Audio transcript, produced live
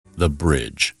The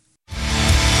Bridge.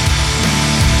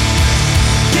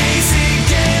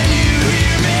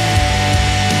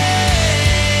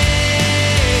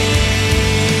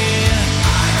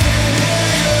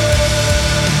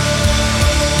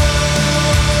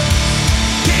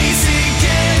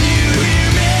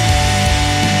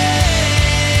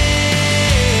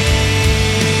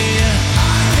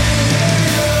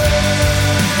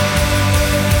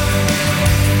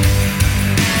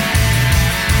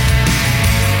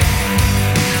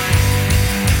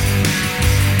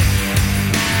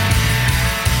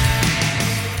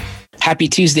 Happy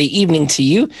Tuesday evening to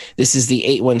you. This is the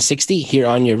 8160 here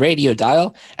on your radio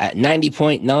dial at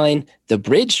 90.9 The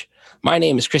Bridge. My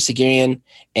name is Chris Agarian,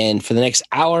 and for the next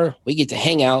hour, we get to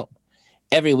hang out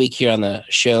every week here on the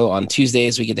show. On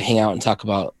Tuesdays, we get to hang out and talk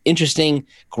about interesting,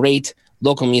 great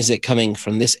local music coming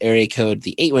from this area code,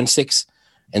 the 816,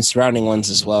 and surrounding ones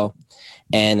as well.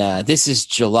 And this is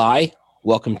July.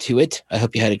 Welcome to it. I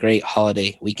hope you had a great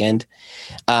holiday weekend.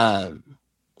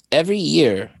 Every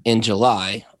year in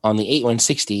July on the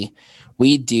 8160,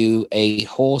 we do a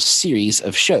whole series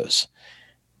of shows.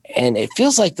 And it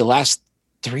feels like the last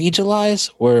 3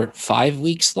 Julys were 5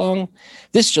 weeks long.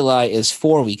 This July is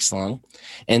 4 weeks long.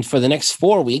 And for the next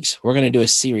 4 weeks, we're going to do a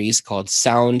series called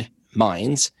Sound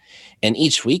Minds. And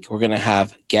each week, we're going to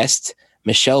have guest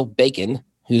Michelle Bacon,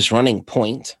 who's running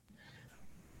point.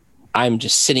 I'm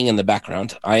just sitting in the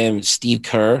background. I am Steve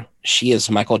Kerr. She is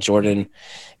Michael Jordan.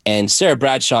 And Sarah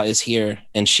Bradshaw is here,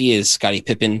 and she is Scottie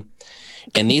Pippen.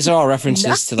 And these are all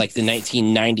references to like the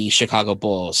 1990 Chicago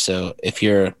Bulls. So if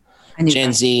you're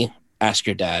Gen Z, ask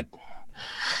your dad.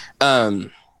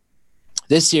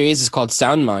 This series is called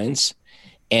Sound Minds,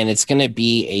 and it's going to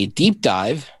be a deep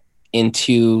dive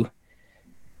into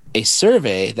a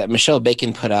survey that Michelle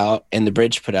Bacon put out and The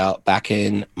Bridge put out back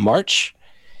in March.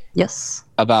 Yes.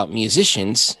 About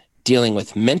musicians dealing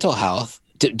with mental health.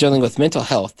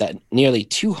 That nearly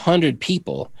 200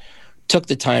 people took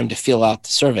the time to fill out the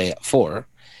survey for.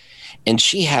 And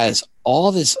she has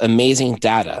all this amazing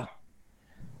data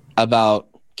about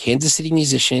Kansas City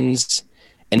musicians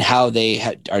and how they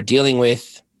are dealing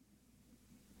with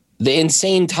the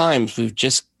insane times we've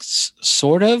just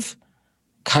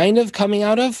kind of coming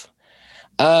out of.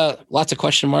 Lots of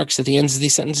question marks at the ends of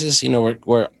these sentences. You know,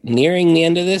 we're nearing the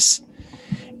end of this.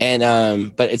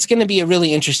 And but it's going to be a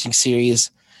really interesting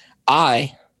series.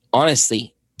 I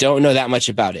honestly don't know that much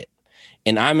about it.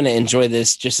 And I'm going to enjoy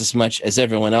this just as much as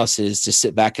everyone else is to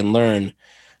sit back and learn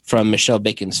from Michelle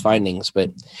Bacon's findings.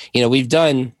 But, you know, we've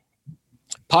done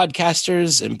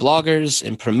podcasters and bloggers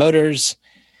and promoters.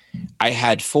 I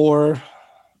had 4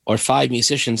 or 5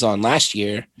 musicians on last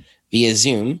year via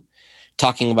Zoom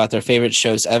talking about their favorite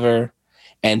shows ever.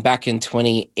 And back in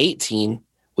 2018,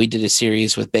 we did a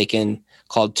series with Bacon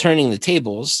called Turning the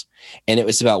Tables, and it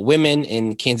was about women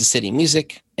in Kansas City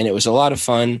music, and it was a lot of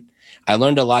fun. I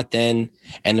learned a lot then,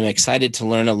 and I'm excited to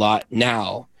learn a lot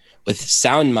now with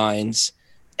Sound Minds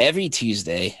every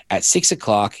Tuesday at 6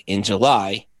 o'clock in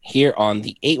July here on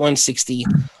the 8160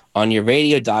 on your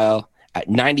radio dial at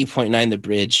 90.9 The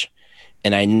Bridge.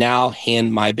 And I now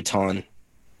hand my baton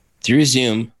through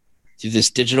Zoom, through this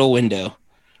digital window,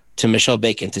 to Michelle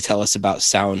Bacon to tell us about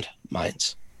Sound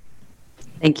Minds.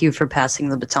 Thank you for passing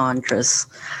the baton, Chris.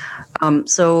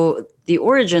 So the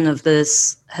origin of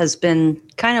this has been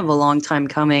kind of a long time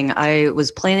coming. I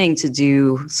was planning to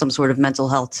do some sort of mental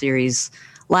health series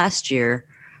last year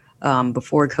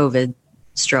before COVID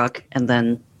struck, and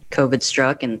then COVID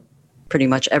struck and pretty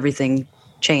much everything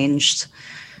changed,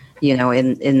 you know,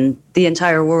 in the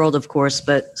entire world, of course,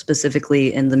 but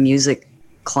specifically in the music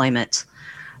climate.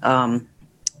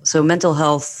 So mental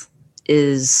health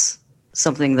is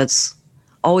something that's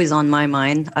always on my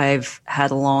mind. I've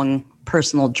had a long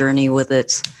personal journey with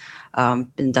it.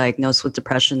 Been diagnosed with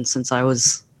depression since I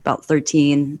was about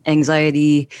 13,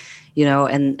 anxiety, you know,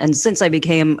 and since I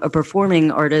became a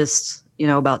performing artist, you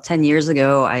know, about 10 years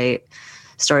ago, I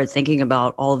started thinking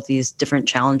about all of these different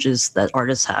challenges that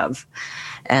artists have.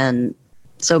 And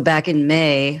so back in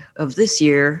May of this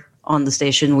year on the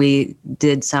station, we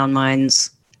did Sound Minds,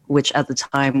 which at the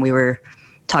time we were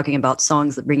talking about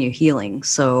songs that bring you healing.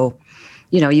 So,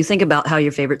 you know, you think about how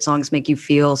your favorite songs make you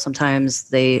feel. Sometimes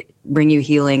they bring you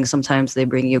healing. Sometimes they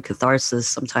bring you catharsis.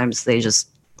 Sometimes they just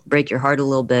break your heart a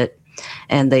little bit,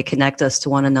 and they connect us to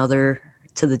one another,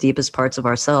 to the deepest parts of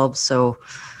ourselves. So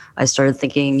I started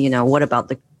thinking, you know, what about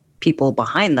the people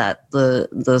behind that? The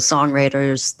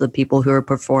songwriters, the people who are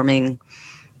performing,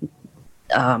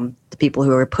 the people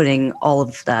who are putting all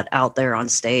of that out there on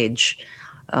stage.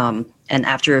 And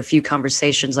after a few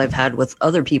conversations I've had with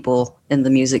other people in the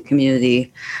music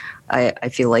community, I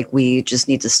feel like we just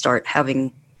need to start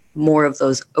having more of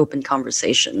those open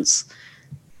conversations.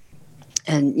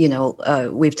 And,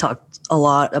 we've talked a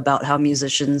lot about how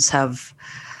musicians have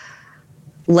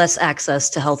less access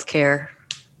to healthcare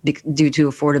due to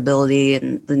affordability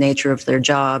and the nature of their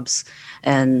jobs.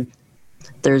 And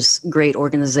there's great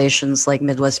organizations like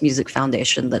Midwest Music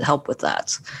Foundation that help with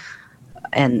that.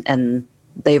 And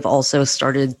they've also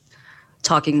started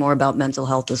talking more about mental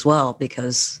health as well,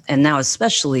 and now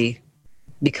especially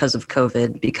because of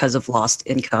COVID, because of lost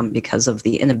income, because of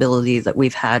the inability that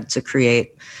we've had to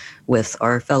create with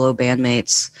our fellow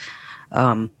bandmates,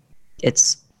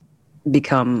 it's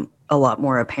become a lot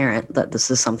more apparent that this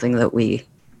is something that we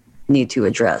need to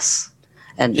address.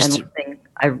 And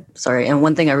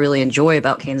one thing I really enjoy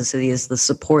about Kansas City is the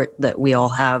support that we all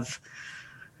have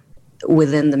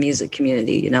within the music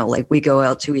community. Like, we go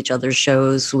out to each other's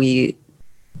shows, we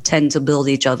tend to build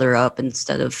each other up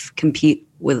instead of compete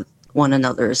with one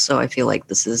another. So I feel like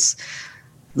this is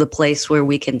the place where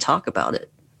we can talk about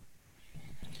it.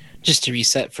 Just to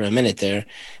reset for a minute there,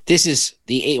 this is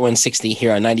the 8160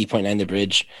 here on 90.9 The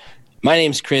Bridge. My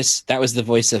name's Chris. That was the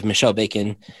voice of Michelle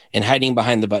Bacon. And hiding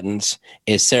behind the buttons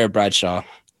is Sarah Bradshaw.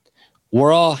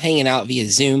 We're all hanging out via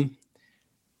Zoom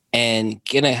and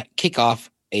gonna kick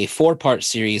off a 4-part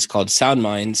series called Sound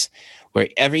Minds, where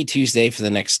every Tuesday for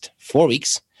the next 4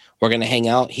 weeks, we're going to hang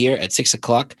out here at 6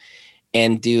 o'clock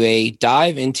and do a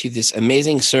dive into this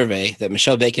amazing survey that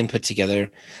Michelle Bacon put together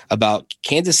about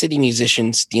Kansas City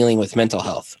musicians dealing with mental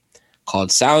health,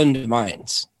 called Sound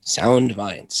Minds. Sound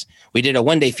Minds. We did a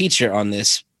one-day feature on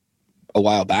this a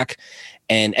while back,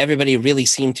 and everybody really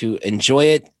seemed to enjoy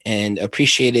it and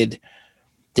appreciated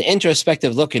the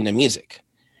introspective look into music.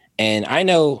 And I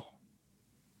know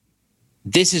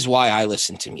this is why I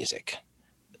listen to music,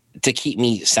 to keep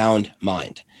me sound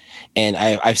mind. And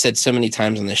I've said so many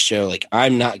times on this show, like,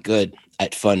 I'm not good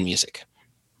at fun music.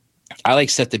 I like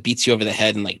stuff that beats you over the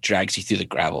head and like drags you through the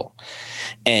gravel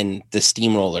and the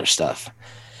steamroller stuff.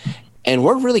 And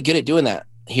we're really good at doing that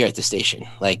here at the station.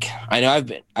 Like, I know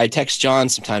I text John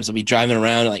sometimes. I'll be driving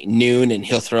around at like noon and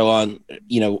he'll throw on,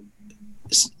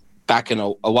 back in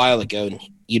a while ago, and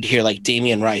you'd hear like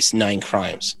Damien Rice, 9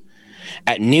 Crimes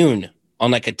at noon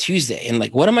on like a Tuesday. And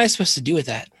like, what am I supposed to do with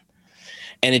that?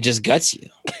 And it just guts you.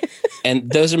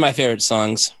 And those are my favorite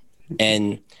songs.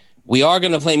 And we are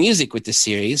going to play music with this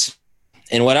series.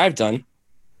 And what I've done,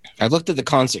 I've looked at the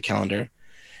concert calendar,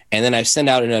 and then I've sent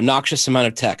out an obnoxious amount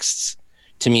of texts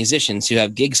to musicians who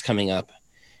have gigs coming up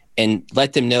and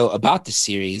let them know about the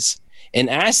series and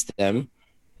ask them,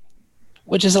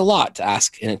 which is a lot to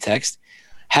ask in a text,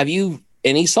 have you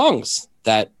any songs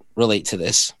that relate to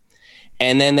this?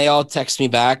 And then they all text me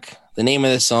back the name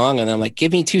of the song, and I'm like,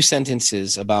 give me 2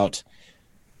 sentences about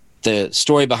the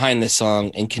story behind this song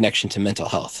in connection to mental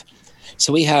health.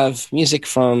 So we have music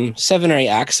from 7 or 8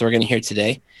 acts that we're going to hear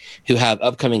today who have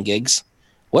upcoming gigs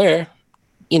where,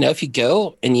 if you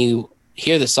go and you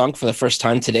hear the song for the first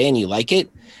time today and you like it,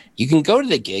 you can go to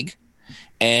the gig,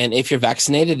 and if you're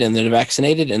vaccinated and they're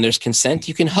vaccinated and there's consent,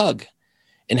 you can hug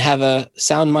and have a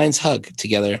Sound Minds hug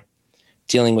together,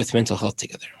 dealing with mental health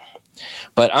together.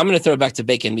 But I'm going to throw it back to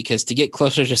Bacon, because to get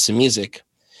closer to some music,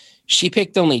 she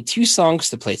picked only 2 songs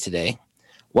to play today.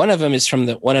 One of them is from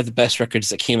one of the best records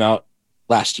that came out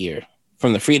last year,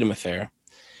 from the Freedom Affair.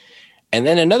 And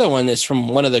then another one is from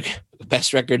one of the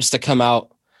best records to come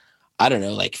out, I don't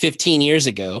know, like 15 years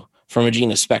ago, from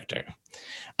Regina Spektor.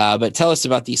 But tell us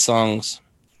about these songs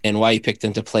and why you picked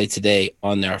them to play today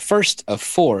on their first of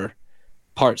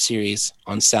 4-part series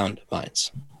on Sound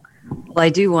Minds. Well, I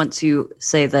do want to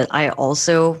say that I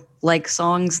also like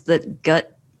songs that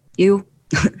gut you.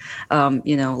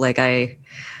 Like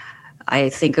I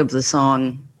think of the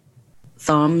song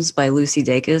Thumbs by Lucy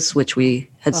Dacus, which we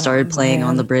had started playing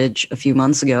on the bridge a few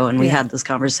months ago. And we had this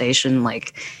conversation,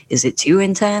 like, is it too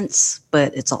intense?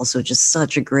 But it's also just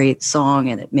such a great song,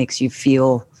 and it makes you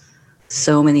feel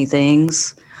so many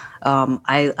things.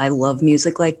 I love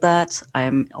music like that.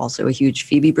 I'm also a huge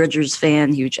Phoebe Bridgers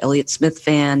fan, huge Elliott Smith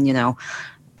fan,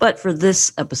 But for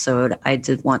this episode, I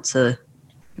did want to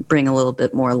bring a little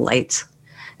bit more light.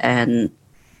 And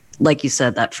like you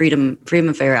said, that Freedom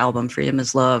Affair album, Freedom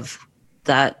is Love,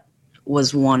 that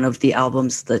was one of the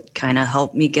albums that kind of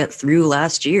helped me get through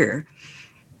last year,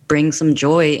 bring some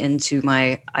joy into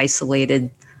my isolated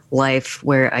life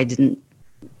where I didn't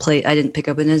pick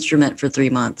up an instrument for 3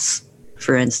 months,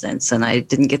 for instance, and I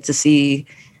didn't get to see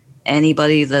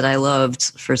anybody that I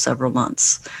loved for several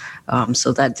months.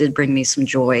 So that did bring me some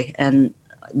joy. And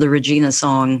the Regina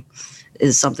song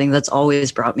is something that's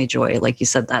always brought me joy. Like you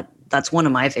said, that's one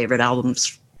of my favorite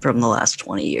albums from the last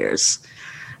 20 years.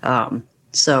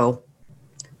 So,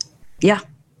 yeah.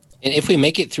 And if we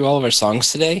make it through all of our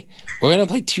songs today, we're going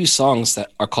to play 2 songs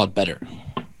that are called Better.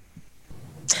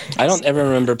 I don't ever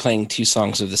remember playing 2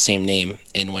 songs of the same name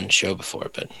in one show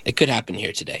before, but it could happen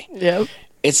here today. Yep.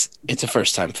 It's a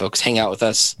first time, folks. Hang out with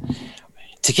us.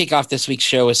 To kick off this week's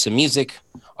show with some music,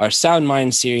 our Sound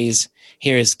Mind series,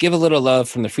 here is Give a Little Love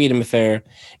from the Freedom Affair.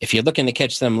 If you're looking to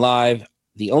catch them live,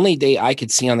 the only day I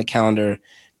could see on the calendar,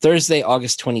 Thursday,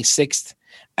 August 26th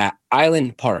at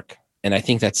Island Park. And I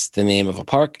think that's the name of a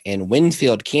park in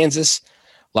Winfield, Kansas.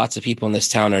 Lots of people in this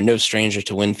town are no stranger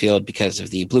to Winfield because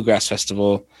of the Bluegrass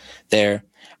Festival there.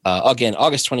 Again,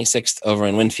 August 26th over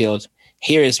in Winfield.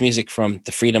 Here is music from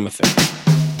the Freedom Affair.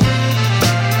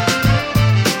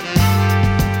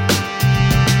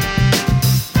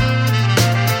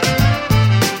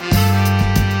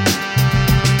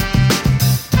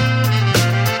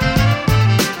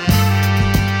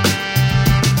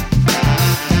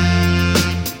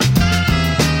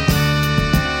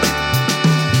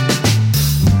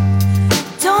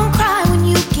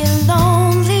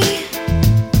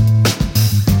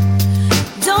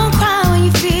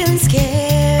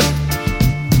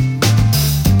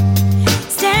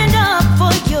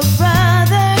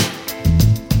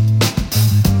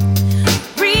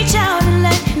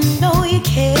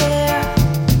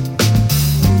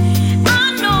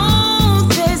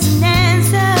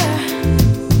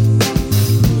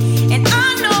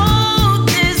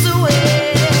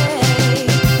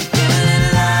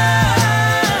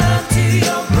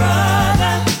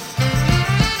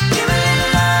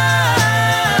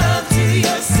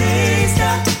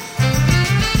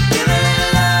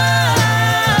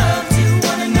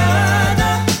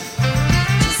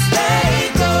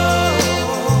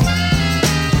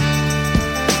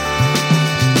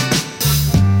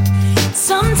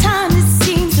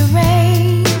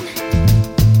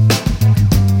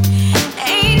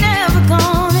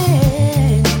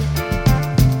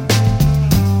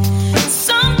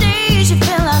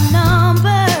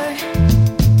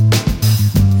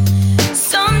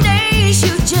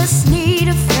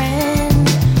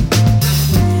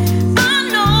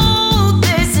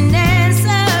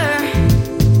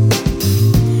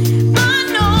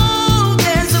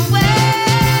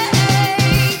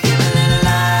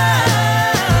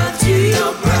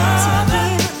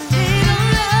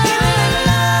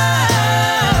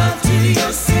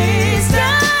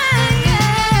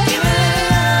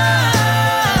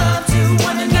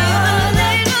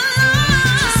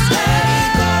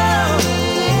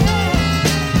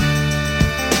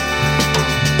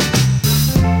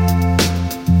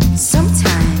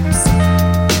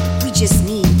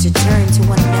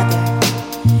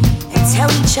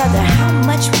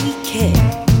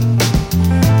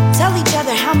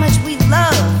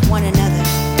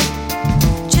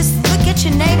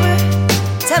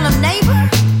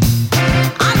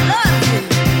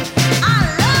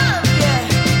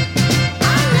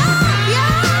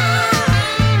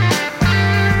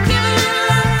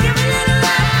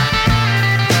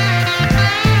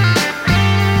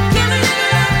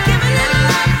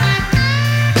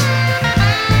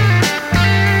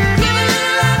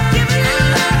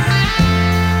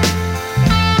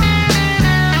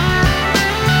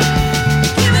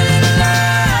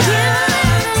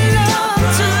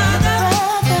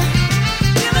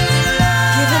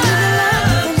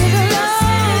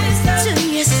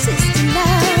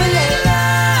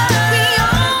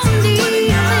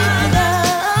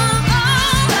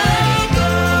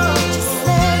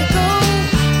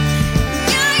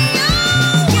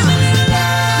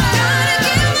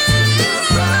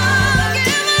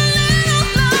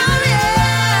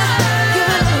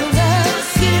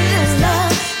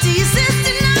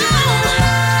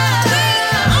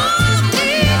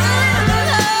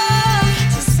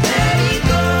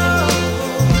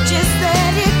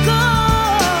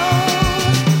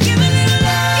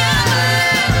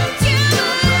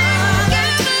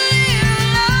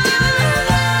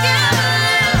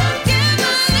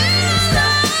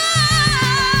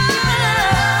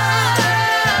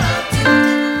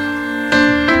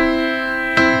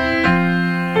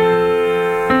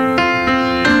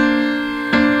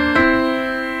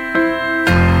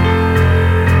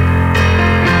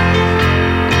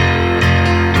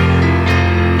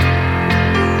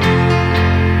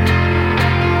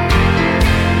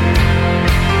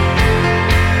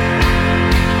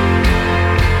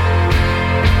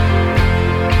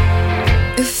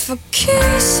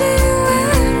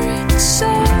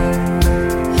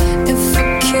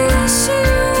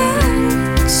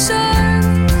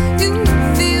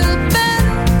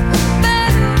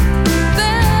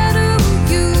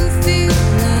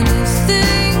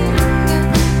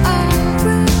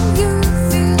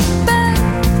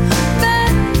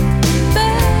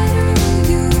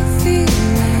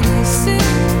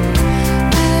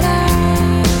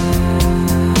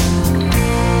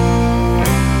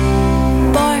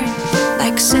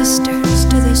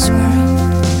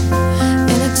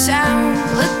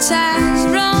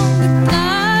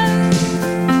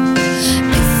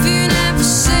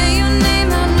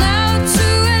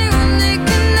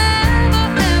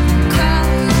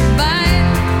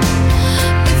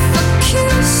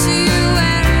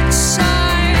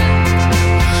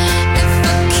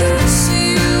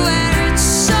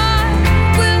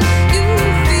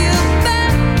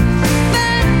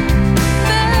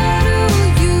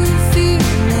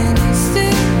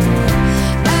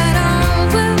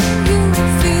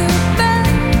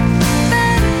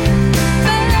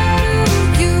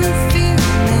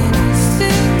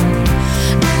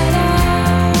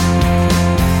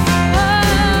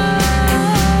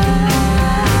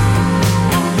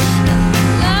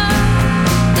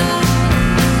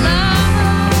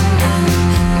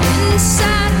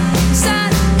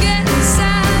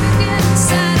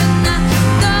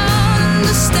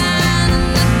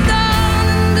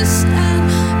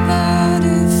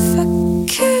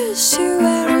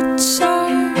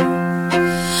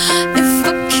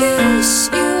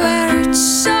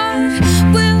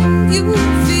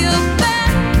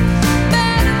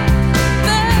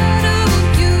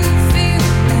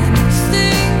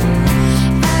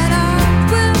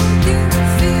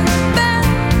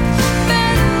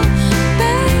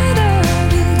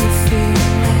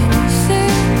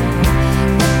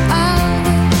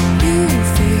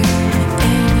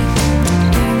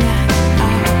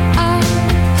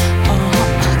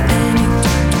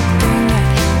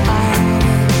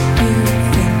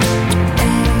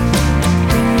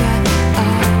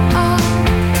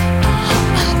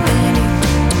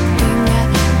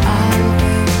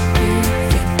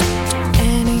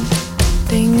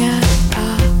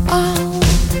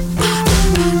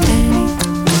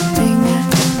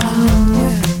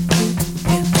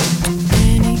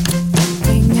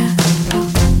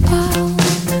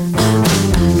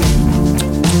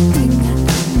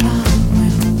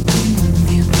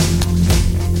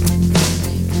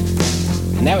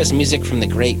 And that was music from the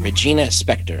great Regina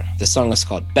Spektor. The song is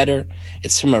called Better.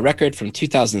 It's from a record from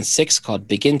 2006 called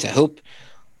Begin to Hope.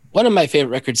 One of my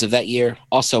favorite records of that year.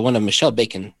 Also one of Michelle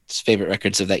Bacon's favorite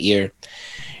records of that year.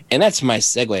 And that's my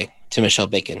segue to Michelle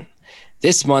Bacon.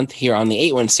 This month here on the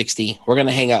 8160, we're going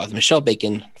to hang out with Michelle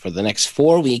Bacon for the next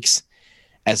 4 weeks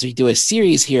as we do a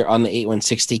series here on the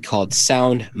 8160 called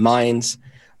Sound Minds.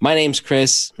 My name's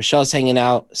Chris. Michelle's hanging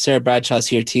out. Sarah Bradshaw's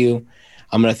here too.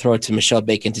 I'm going to throw it to Michelle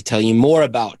Bacon to tell you more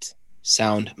about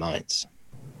Sound Minds.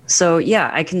 So, yeah,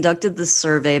 I conducted this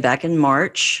survey back in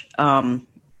March. And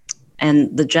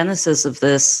the genesis of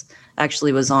this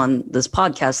actually was on this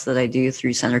podcast that I do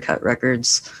through Center Cut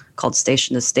Records called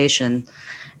Station to Station.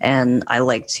 And I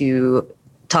like to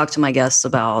talk to my guests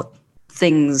about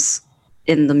things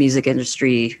in the music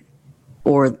industry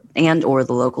or the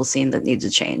local scene that need to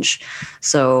change.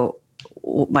 So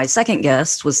my second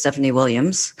guest was Stephanie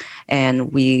Williams,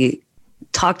 and we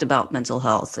talked about mental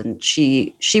health. And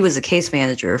she was a case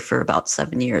manager for about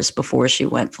 7 years before she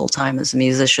went full-time as a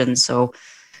musician. So,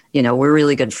 you know, we're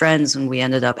really good friends, and we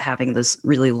ended up having this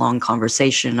really long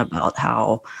conversation about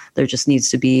how there just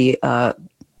needs to be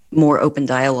more open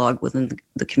dialogue within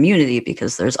the community,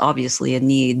 because there's obviously a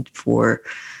need for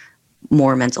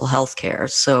more mental health care.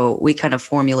 So we kind of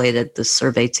formulated this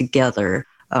survey together.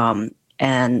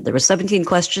 And there were 17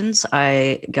 questions.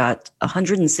 I got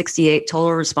 168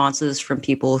 total responses from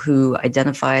people who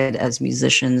identified as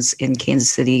musicians in Kansas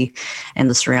City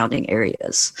and the surrounding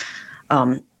areas.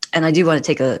 And I do want to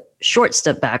take a short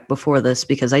step back before this,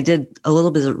 because I did a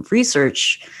little bit of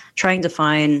research trying to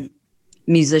find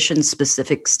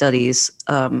musician-specific studies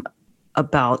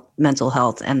about mental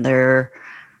health. And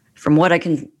from what I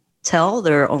can tell,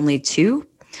 there are only two.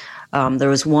 There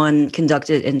was one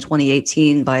conducted in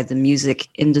 2018 by the Music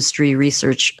Industry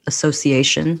Research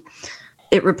Association.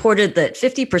 It reported that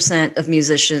 50% of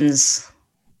musicians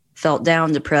felt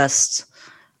down, depressed,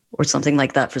 or something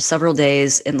like that for several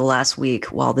days in the last week,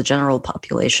 while the general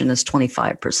population is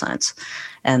 25%.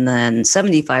 And then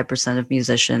 75% of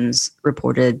musicians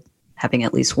reported having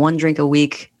at least one drink a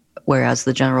week, whereas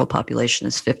the general population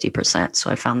is 50%. So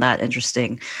I found that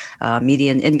interesting.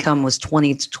 Median income was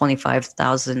 $20,000 to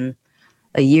 $25,000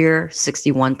 a year.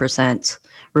 61%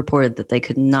 reported that they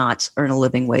could not earn a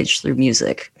living wage through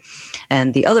music.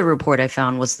 And the other report I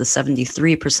found was the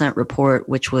 73% report,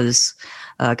 which was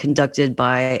conducted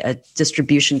by a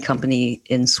distribution company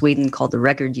in Sweden called the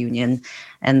Record Union.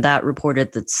 And that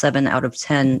reported that 7 out of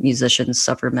 10 musicians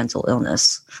suffer mental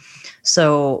illness.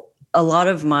 So a lot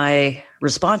of my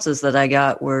responses that I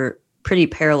got were pretty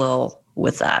parallel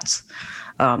with that.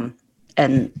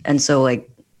 And so, like,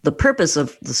 the purpose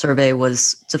of the survey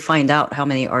was to find out how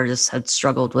many artists had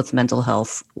struggled with mental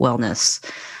health wellness,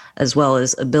 as well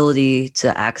as ability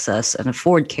to access and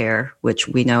afford care, which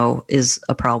we know is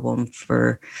a problem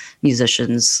for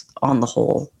musicians on the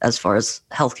whole, as far as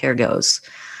healthcare goes.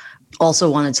 Also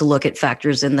wanted to look at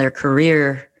factors in their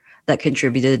career that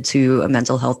contributed to a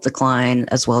mental health decline,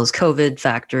 as well as COVID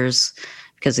factors,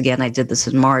 because again, I did this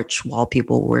in March while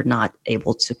people were not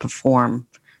able to perform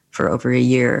for over a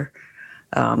year.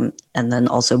 And then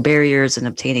also barriers in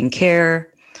obtaining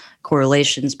care,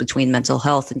 correlations between mental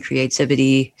health and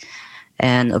creativity,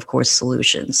 and of course,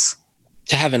 solutions.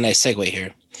 To have a nice segue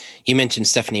here, you mentioned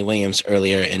Stephanie Williams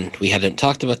earlier, and we hadn't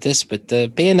talked about this, but the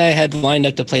band I had lined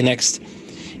up to play next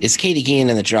is Katie Guillen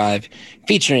and the Drive,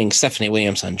 featuring Stephanie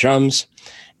Williams on drums,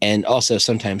 and also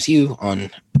sometimes you on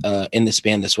in this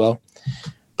band as well.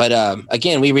 But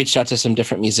again, we reached out to some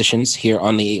different musicians here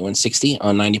on the 8160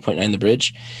 on 90.9 The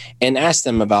Bridge and asked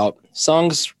them about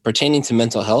songs pertaining to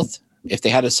mental health, if they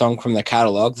had a song from their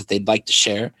catalog that they'd like to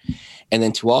share, and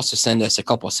then to also send us a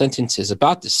couple of sentences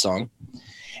about this song.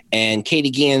 And Katie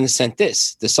Guillen sent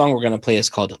this. The song we're going to play is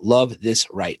called Love This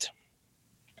Right.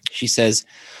 She says,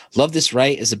 "Love This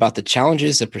Right is about the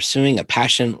challenges of pursuing a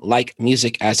passion like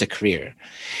music as a career.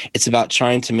 It's about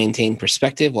trying to maintain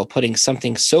perspective while putting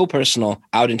something so personal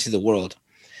out into the world.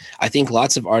 I think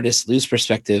lots of artists lose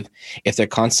perspective if they're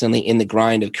constantly in the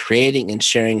grind of creating and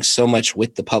sharing so much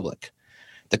with the public.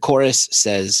 The chorus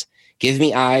says, 'Give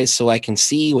me eyes so I can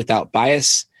see without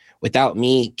bias. Without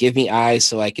me, give me eyes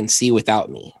so I can see without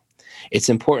me.' It's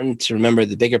important to remember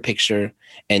the bigger picture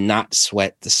and not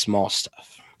sweat the small stuff."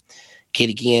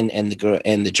 Katie Guillen and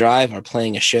the Drive are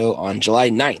playing a show on July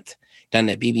 9th down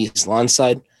at BB's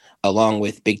Lawnside, along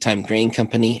with Big Time Grain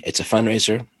Company. It's a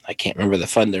fundraiser. I can't remember the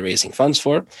fund they're raising funds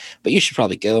for, but you should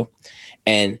probably go.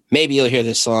 And maybe you'll hear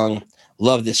this song,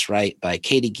 Love This Right, by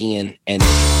Katie Guillen and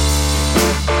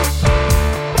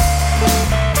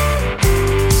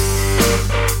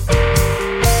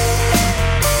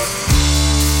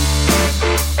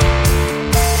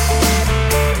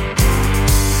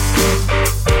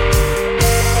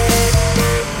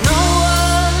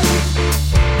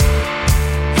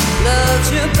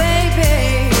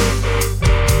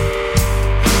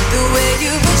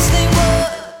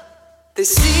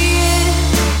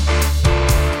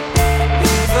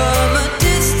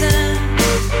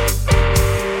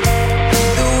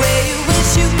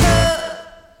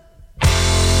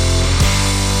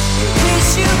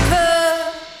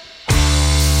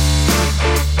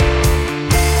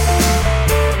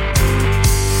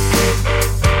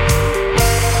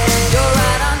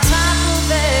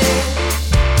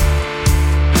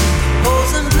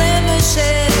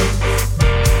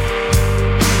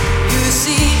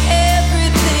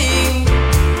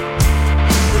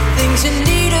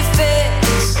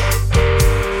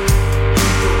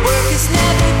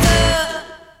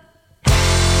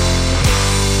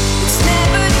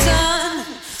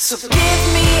So give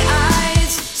me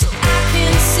eyes so I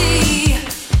can see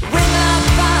without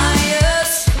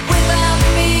bias, without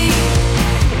me.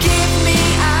 Give me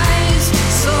eyes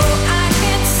so I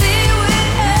can see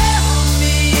without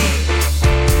me.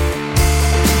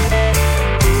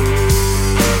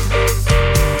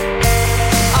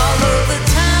 All of the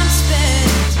time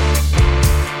spent,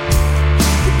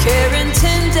 the care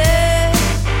intended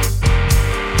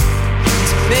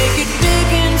to make it big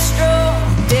and strong.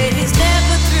 Days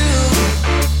never through,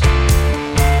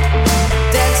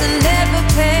 debts are never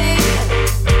paid.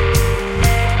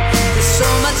 There's so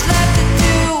much left to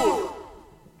do,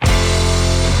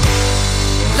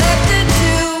 left to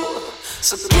do.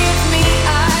 So give me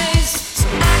eyes so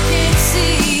I can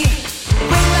see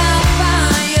without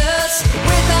bias,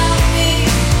 without me.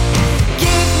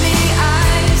 Give me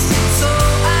eyes so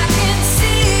I can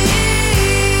see.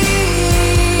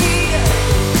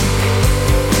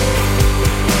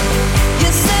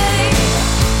 You say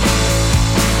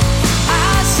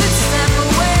I should step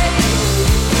away.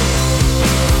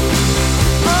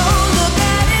 Oh, look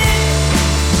at it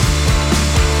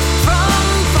from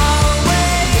far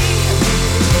away.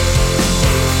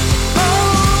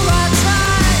 Oh, I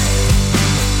try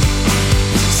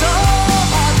so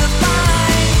hard to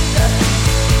find.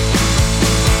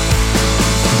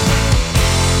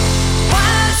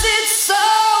 Why is it so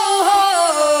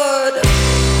hard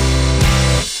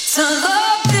to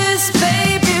love this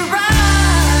baby right?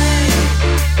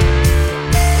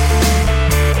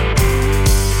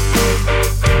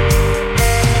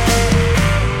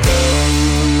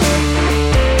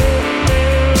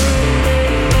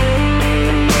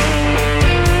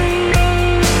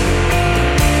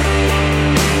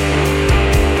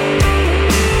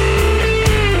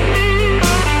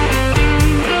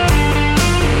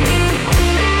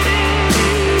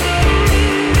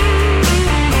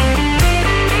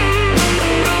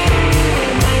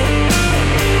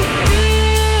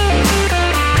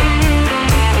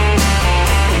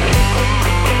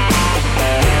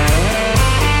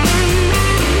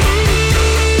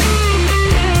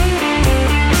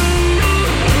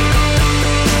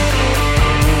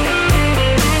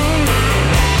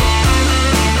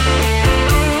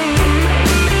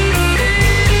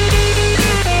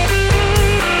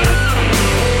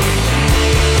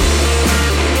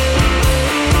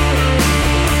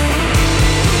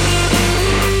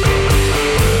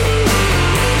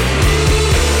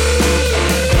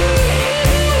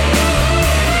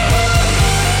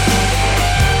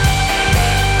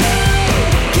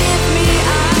 Give me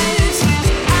eyes so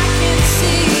I can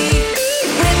see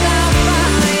without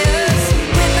bias,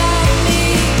 without me.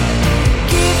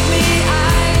 Give me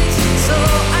eyes so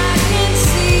I can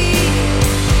see.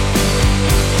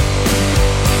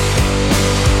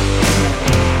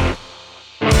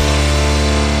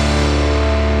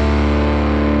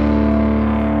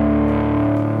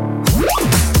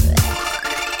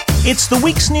 It's the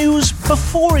week's news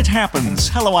before it happens.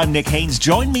 Hello, I'm Nick Haynes.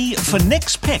 Join me for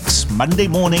Nick's Picks, Monday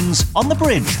mornings on The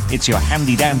Bridge. It's your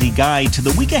handy-dandy guide to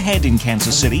the week ahead in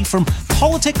Kansas City, from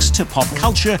politics to pop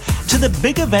culture to the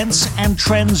big events and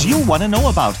trends you'll want to know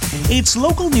about. It's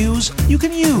local news you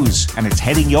can use, and it's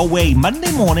heading your way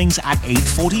Monday mornings at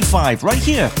 8:45 right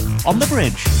here on The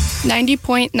Bridge.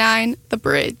 90.9 The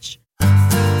Bridge.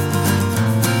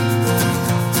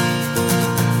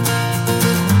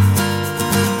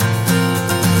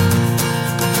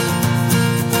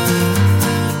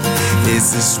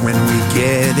 Is this when we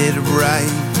get it right?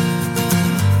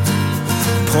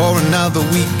 Pour another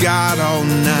week out all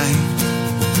night.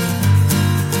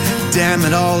 Damn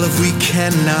it all if we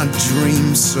cannot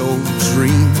dream. So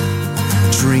dream,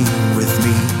 dream with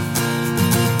me.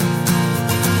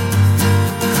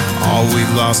 All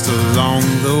we've lost along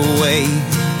the way,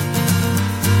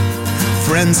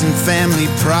 friends and family,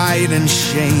 pride and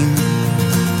shame.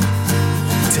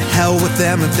 To hell with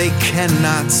them if they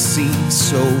cannot see.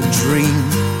 So dream,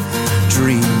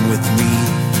 dream with me.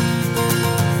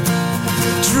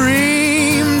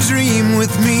 Dream, dream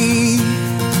with me.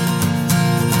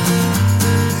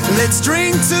 Let's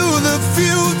drink to the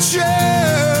future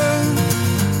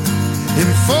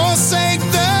and forsake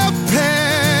the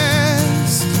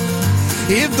past.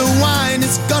 If the wine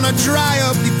is gonna dry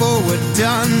up before we're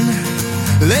done,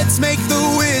 let's make the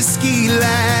whiskey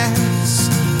last.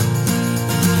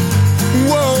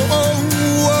 Whoa, whoa,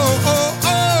 oh,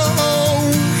 oh,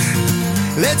 oh.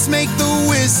 Let's make the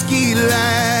whiskey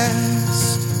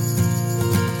last.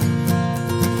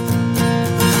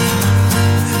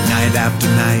 Night after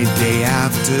night, day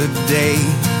after day,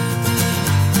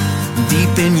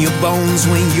 deep in your bones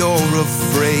when you're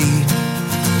afraid.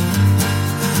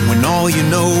 When all you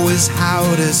know is how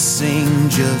to sing,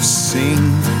 just sing,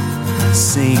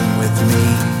 sing with me.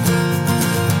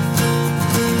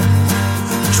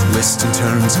 Twists and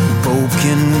turns and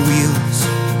broken wheels,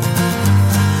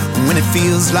 when it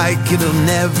feels like it'll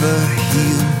never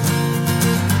heal.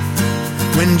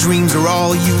 When dreams are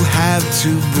all you have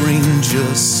to bring,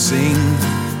 just sing,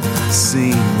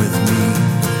 sing with me.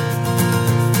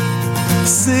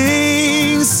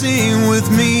 Sing, sing with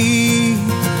me.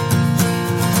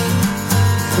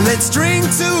 Let's drink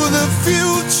to the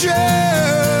future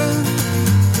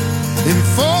and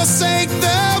forsake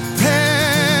the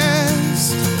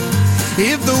past.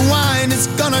 If the wine is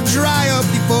gonna dry up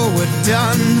before we're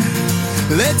done,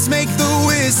 let's make the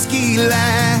whiskey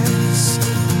last.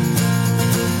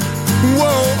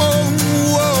 Whoa, oh,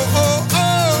 whoa, oh,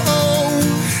 oh,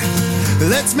 oh.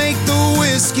 Let's make the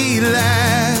whiskey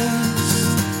last.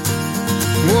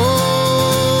 Whoa.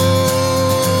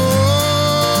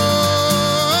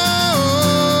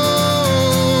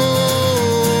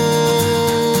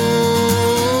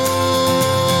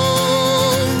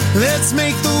 Let's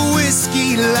make the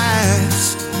whiskey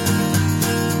last.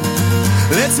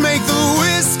 Let's make the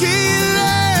whiskey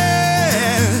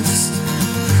last.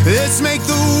 Let's make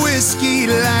the whiskey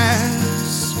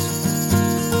last.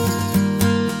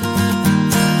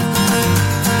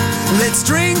 Let's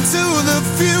drink to the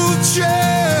future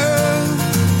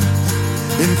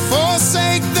and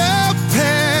forsake the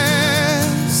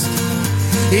past.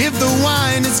 If the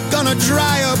wine is gonna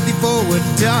dry up before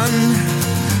we're done,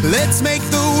 let's make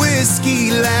the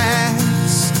whiskey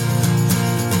last.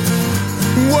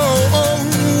 Whoa, oh,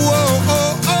 whoa,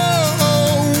 oh, oh,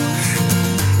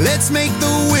 oh. Let's make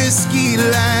the whiskey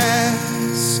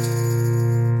last.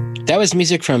 That was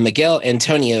music from Miguel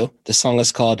Antonio. The song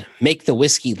is called Make the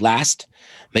Whiskey Last.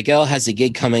 Miguel has a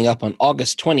gig coming up on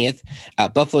August 20th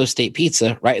at Buffalo State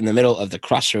Pizza, right in the middle of the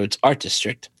Crossroads Art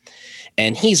District.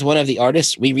 And he's one of the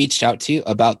artists we reached out to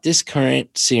about this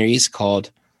current series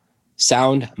called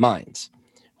Sound Minds,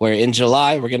 where in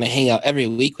July we're going to hang out every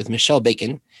week with Michelle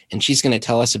Bacon, and she's going to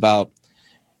tell us about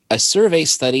a survey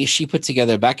study she put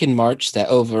together back in March that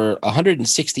over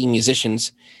 160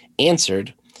 musicians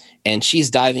answered, and she's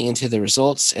diving into the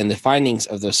results and the findings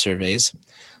of those surveys.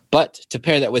 But to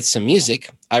pair that with some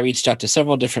music, I reached out to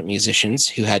several different musicians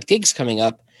who had gigs coming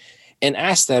up and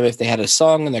asked them if they had a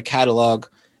song in their catalog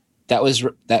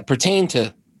that pertained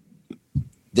to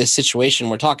this situation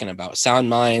we're talking about, Sound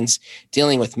Minds,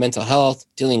 dealing with mental health,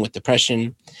 dealing with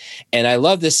depression. And I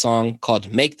love this song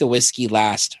called Make the Whiskey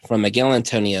Last from Miguel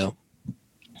Antonio.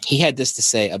 He had this to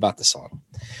say about the song.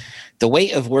 The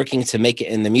weight of working to make it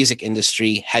in the music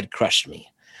industry had crushed me.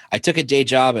 I took a day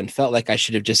job and felt like I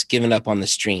should have just given up on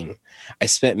this dream. I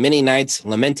spent many nights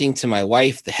lamenting to my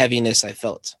wife the heaviness I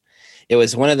felt. It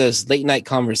was one of those late night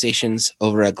conversations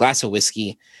over a glass of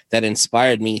whiskey that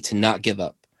inspired me to not give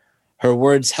up. Her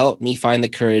words helped me find the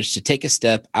courage to take a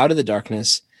step out of the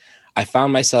darkness. I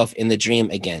found myself in the dream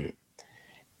again.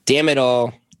 Damn it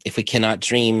all, if we cannot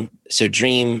dream, so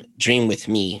dream, dream with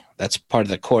me. That's part of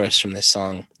the chorus from this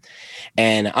song.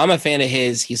 And I'm a fan of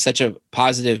his. He's such a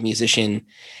positive musician.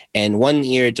 And one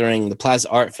year during the Plaza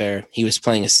Art Fair, he was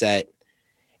playing a set.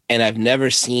 And I've never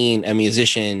seen a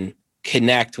musician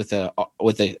connect with a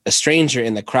stranger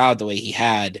in the crowd the way he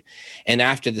had. And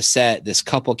after the set, this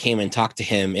couple came and talked to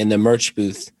him in the merch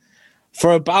booth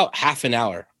for about half an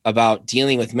hour about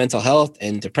dealing with mental health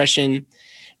and depression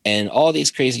and all these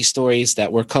crazy stories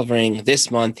that we're covering this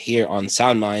month here on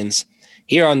Sound Minds,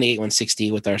 here on the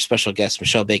 8160 with our special guest,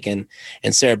 Michelle Bacon,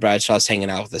 and Sarah Bradshaw's hanging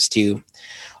out with us too.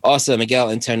 Also, Miguel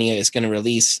Antonio is going to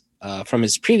release from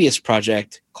his previous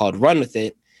project called Run With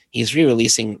It. He's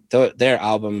re-releasing their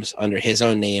albums under his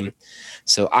own name.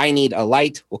 So I Need a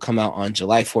Light will come out on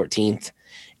July 14th.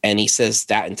 And he says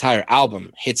that entire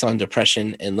album hits on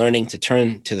depression and learning to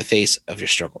turn to the face of your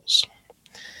struggles.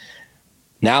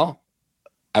 Now,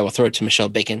 I will throw it to Michelle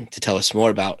Bacon to tell us more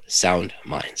about Sound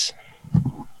Minds.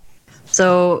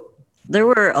 So there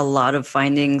were a lot of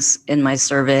findings in my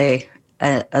survey,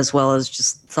 as well as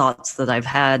just thoughts that I've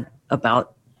had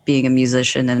about being a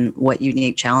musician and what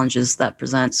unique challenges that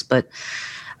presents. But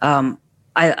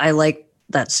I like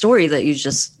that story that you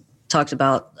just talked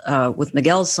about with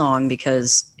Miguel's song,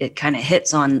 because it kind of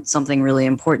hits on something really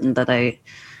important that I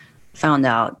found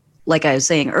out. Like I was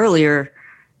saying earlier,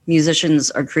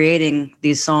 musicians are creating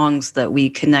these songs that we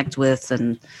connect with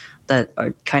and that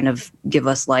are kind of give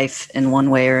us life in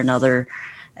one way or another.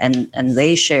 And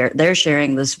they're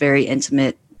sharing this very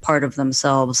intimate part of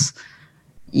themselves,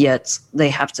 yet they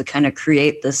have to kind of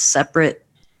create this separate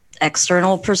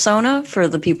external persona for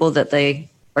the people that they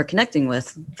are connecting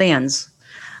with, fans.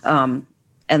 And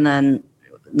then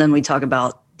then we talk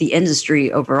about the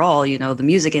industry overall. The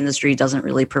music industry doesn't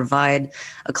really provide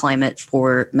a climate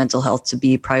for mental health to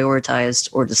be prioritized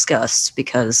or discussed,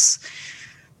 because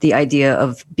the idea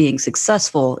of being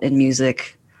successful in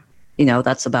music,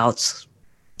 that's about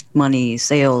money,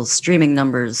 sales, streaming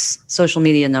numbers, social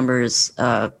media numbers.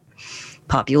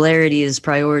 Popularity is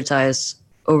prioritized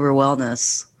over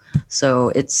wellness.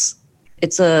 So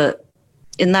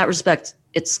in that respect,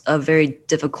 it's a very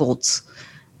difficult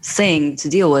thing to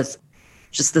deal with,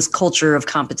 just this culture of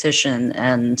competition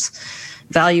and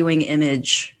valuing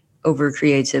image over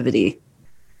creativity.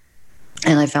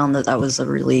 And I found that was a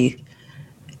really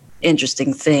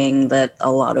interesting thing that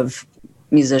a lot of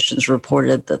musicians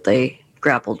reported that they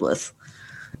grappled with.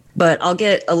 But I'll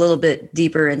get a little bit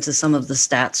deeper into some of the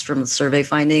stats from the survey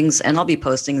findings, and I'll be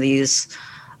posting these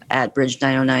at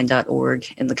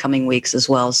bridge909.org in the coming weeks as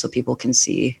well, so people can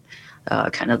see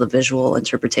kind of the visual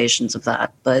interpretations of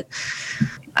that. But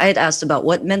I had asked about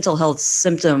what mental health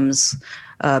symptoms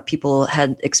people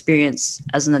had experienced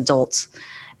as an adult,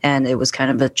 and it was kind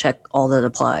of a check all that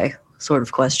apply sort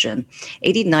of question.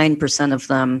 89% of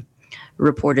them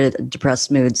reported a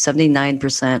depressed mood,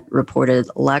 79% reported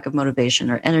lack of motivation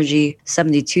or energy,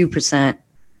 72%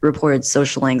 reported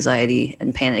social anxiety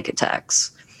and panic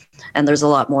attacks. And there's a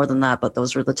lot more than that, but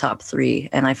those were the top three.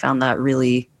 And I found that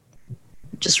really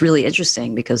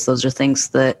interesting, because those are things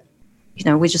that,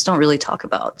 we just don't really talk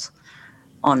about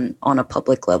on a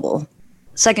public level.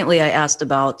 Secondly, I asked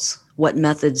about what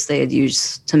methods they had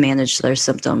used to manage their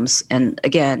symptoms. And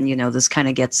again, this kind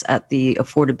of gets at the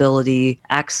affordability,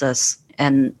 access,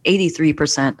 and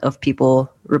 83% of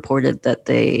people reported that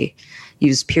they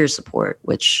use peer support,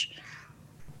 which,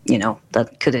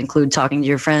 that could include talking to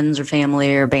your friends or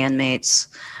family or bandmates.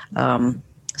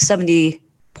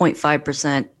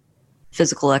 70.5%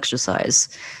 physical exercise.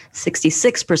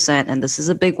 66%, and this is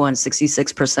a big one,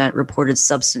 66% reported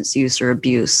substance use or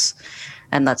abuse.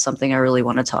 And that's something I really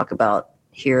want to talk about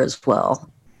here as well.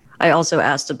 I also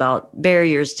asked about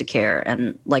barriers to care.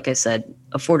 And like I said,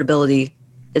 affordability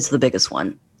is the biggest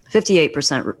one.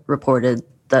 58% reported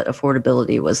that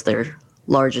affordability was their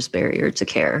largest barrier to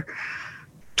care.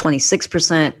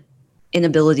 26%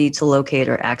 inability to locate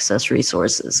or access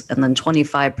resources. And then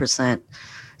 25%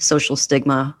 social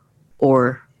stigma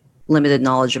or limited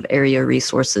knowledge of area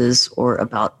resources or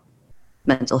about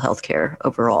mental health care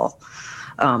overall.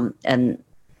 And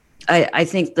I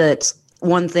think that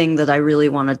one thing that I really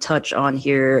want to touch on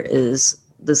here is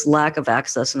this lack of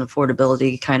access and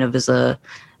affordability kind of is a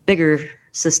bigger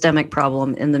systemic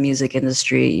problem in the music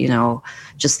industry.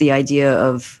 Just the idea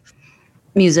of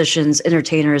musicians,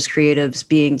 entertainers, creatives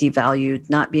being devalued,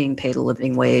 not being paid a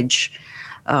living wage.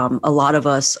 A lot of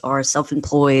us are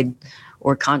self-employed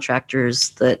or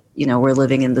contractors that, we're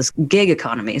living in this gig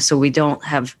economy. So we don't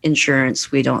have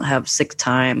insurance, we don't have sick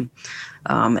time.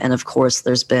 And of course,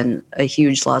 there's been a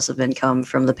huge loss of income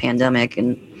from the pandemic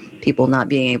and people not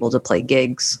being able to play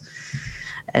gigs.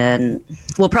 And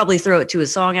we'll probably throw it to a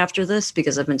song after this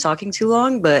because I've been talking too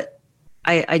long, but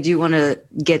I do want to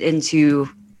get into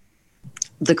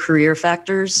the career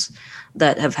factors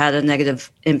that have had a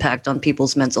negative impact on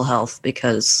people's mental health,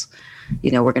 because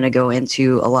we're going to go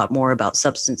into a lot more about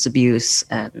substance abuse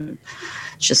and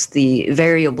just the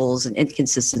variables and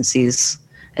inconsistencies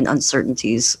and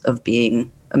uncertainties of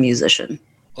being a musician.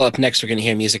 Well, up next, we're going to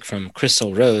hear music from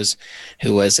Crystal Rose,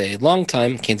 who was a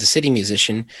longtime Kansas City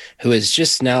musician who has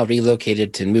just now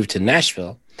relocated to move to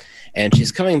Nashville. And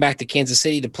she's coming back to Kansas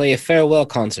City to play a farewell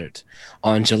concert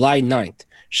on July 9th.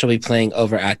 She'll be playing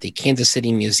over at the Kansas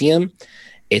City Museum.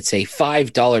 It's a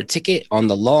 $5 ticket on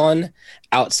the lawn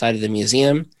outside of the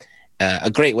museum.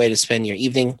 A great way to spend your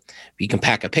evening. You can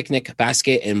pack a picnic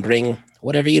basket and bring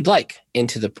whatever you'd like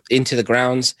into the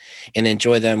grounds and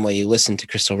enjoy them while you listen to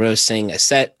Crystal Rose sing a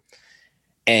set.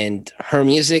 And her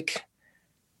music,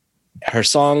 her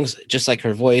songs, just like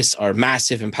her voice, are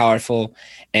massive and powerful.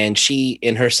 And she,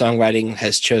 in her songwriting,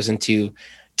 has chosen to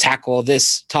tackle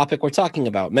this topic we're talking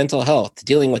about, mental health,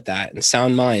 dealing with that, and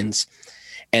sound minds.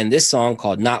 And this song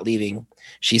called Not Leaving,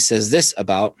 she says this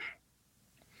about: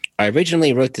 I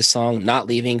originally wrote this song, Not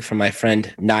Leaving, for my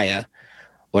friend Nia,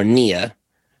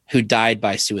 who died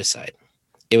by suicide.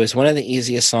 It was one of the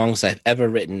easiest songs I've ever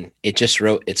written. It just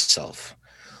wrote itself.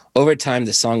 Over time,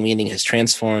 the song meaning has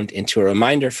transformed into a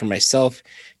reminder for myself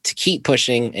to keep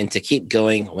pushing and to keep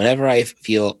going whenever I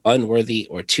feel unworthy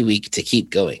or too weak to keep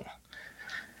going.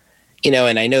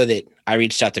 And I know that I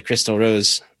reached out to Crystal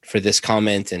Rose for this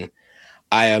comment, and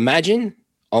I imagine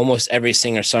almost every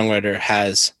singer-songwriter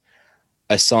has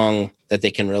a song that they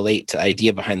can relate to the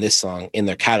idea behind this song in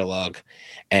their catalog.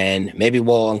 And maybe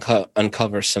we'll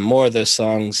uncover some more of those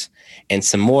songs and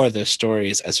some more of those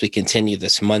stories as we continue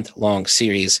this month-long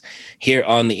series here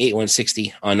on the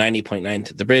 8160 on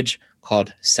 90.9 The Bridge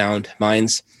called Sound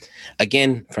Minds.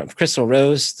 Again, from Crystal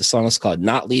Rose, the song is called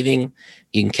Not Leaving.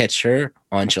 You can catch her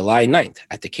on July 9th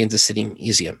at the Kansas City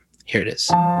Museum. Here it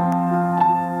is.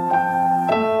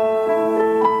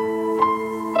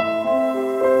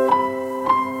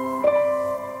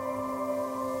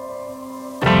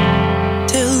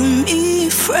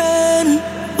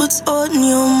 What's on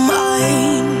your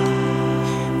mind?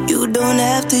 You don't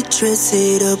have to dress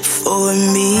it up for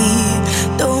me.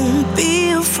 Don't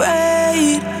be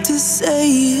afraid to say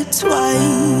it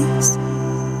twice.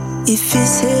 If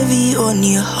it's heavy on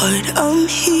your heart, I'm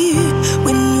here.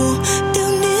 When you're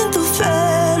down in the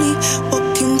valley,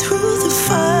 walking through the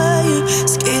fire,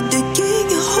 scared to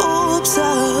get your hopes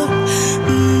up.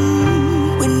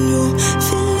 When you're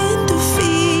feeling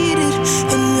defeated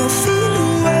and you're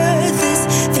feeling worthless,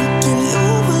 thinking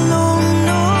you're alone.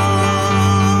 No,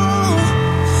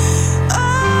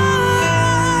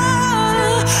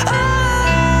 I'm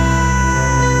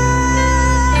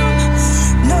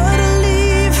not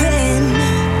leaving.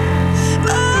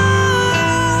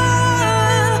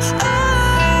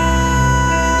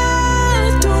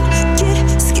 Don't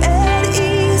get scared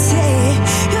easy.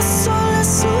 Your soul is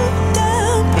so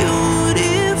damn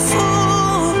beautiful.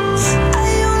 I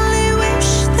only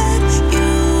wish that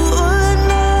you would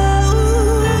know.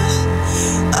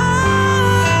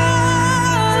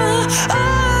 I'm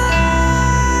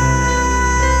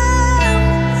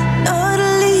not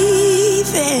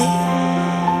leaving.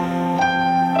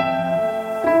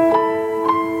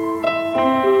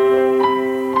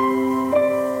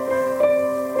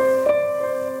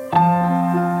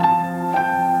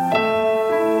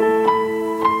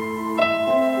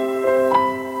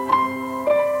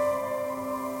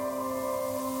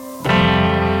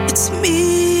 It's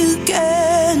me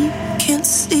again, can't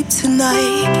sleep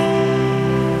tonight.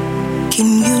 Can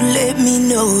you let me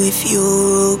know if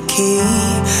you're okay?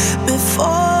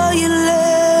 Before you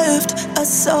left, I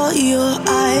saw your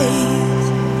eyes.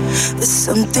 There's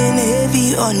something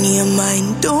heavy on your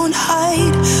mind, don't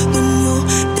hide. When you're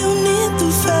down in the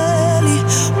valley,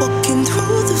 walking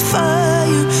through the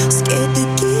fire, scared to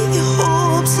give your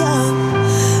hopes up.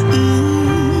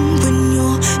 When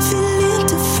you're feeling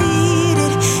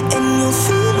defeated and you're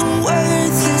feeling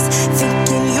worthless,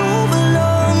 thinking you're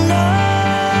alone. No,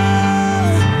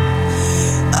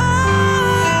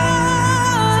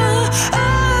 I'm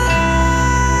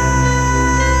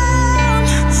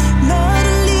not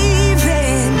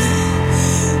leaving.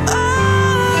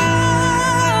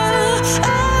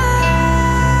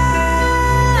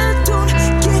 Don't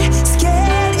get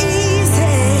scared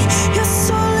easy. Your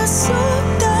soul is so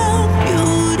damn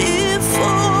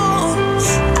beautiful.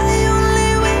 I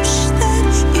only wish that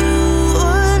you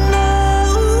would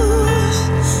know.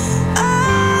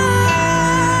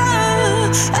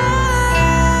 I'm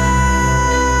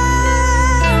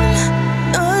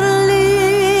not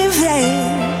leaving.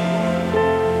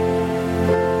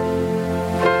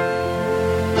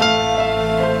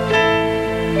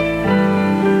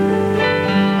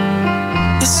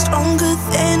 You're stronger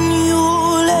than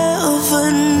you'll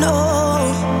ever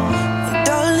know.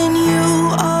 Darling, you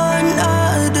are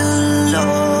not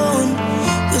alone.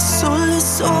 Your soul is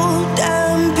so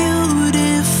damn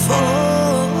beautiful.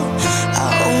 I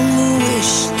only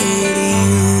wish that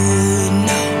you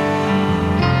know.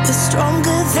 You're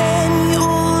stronger than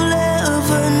you'll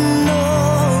ever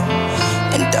know.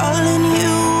 And darling,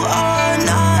 you are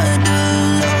not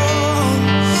alone.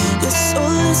 Your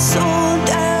soul is so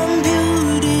damn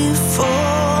beautiful.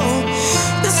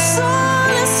 Your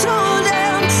soul is so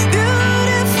damn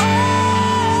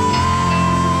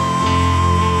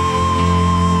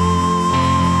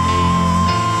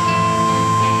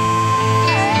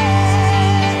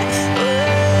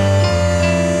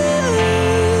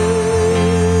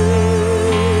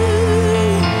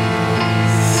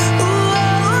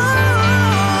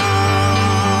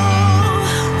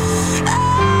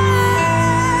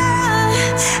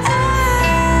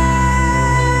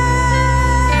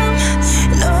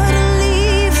I'm not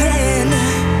leaving.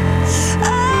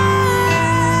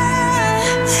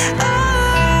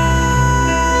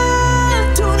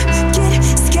 Don't get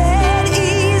scared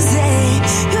easy.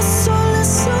 Your soul is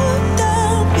so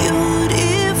damn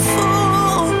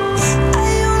beautiful. I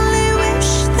only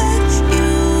wish that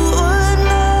you would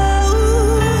know.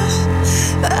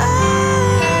 I'm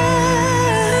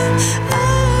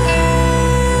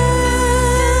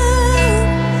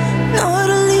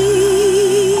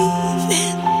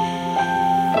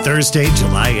Thursday,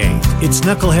 July 8th. It's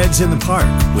Knuckleheads in the Park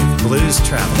with Blues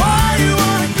Traveler. Why you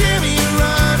wanna give me a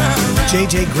run around?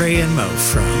 JJ Grey and Mo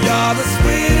Fro. You're the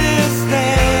sweetest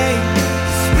thing.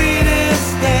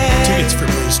 Tickets for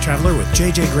Blues Traveler with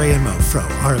JJ Grey and Mo Fro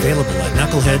are available at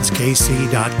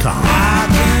knuckleheadskc.com. I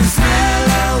can smell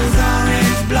those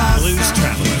orange blossoms. Blues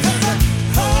Traveler.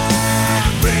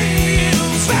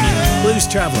 Blues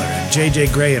Traveler and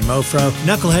JJ Grey and Mo Fro.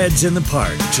 Knuckleheads in the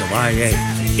Park, July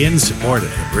 8th. In support of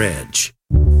the Bridge.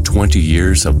 20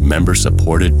 years of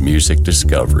member-supported music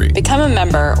discovery. Become a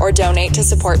member or donate to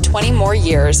support 20 more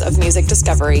years of music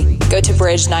discovery. Go to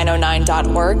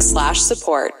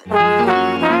bridge909.org/support.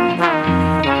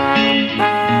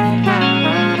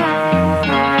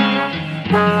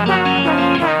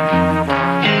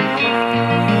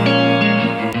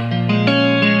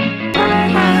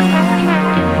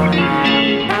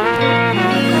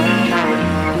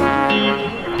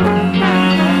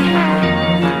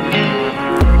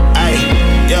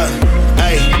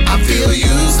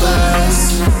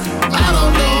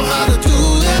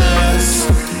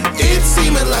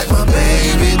 Like my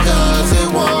baby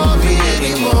doesn't want me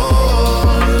anymore.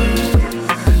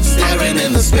 Staring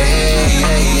in the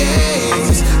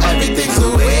space, everything's a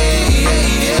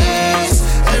waste.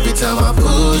 Every time I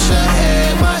push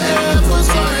ahead, my efforts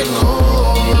are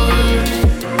ignored.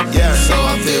 Yeah, so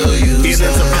I feel you.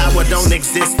 Feelings of power don't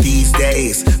exist these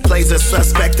days. Plays a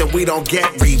suspect and we don't get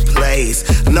replays.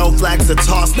 No flags are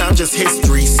tossed, now just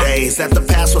history says that the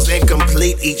past was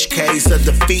incomplete. Each case of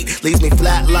defeat leaves me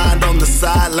flatlined on the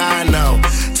sideline. No,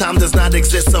 time does not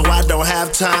exist, so I don't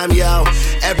have time, yo.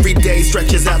 Every day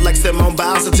stretches out like Simone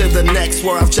Biles until the next,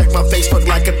 where I've checked my Facebook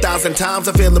like 1,000 times.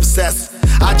 I feel obsessed.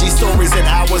 IG stories and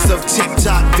hours of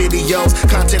TikTok videos.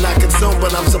 Content I consume,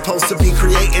 but I'm supposed to be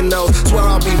creating those. Swear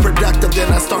I'll be productive,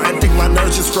 then I start and think my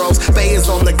nerves just froze. Bay is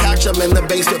on the couch, I'm in the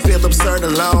basement, feel absurd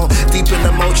alone. Deep in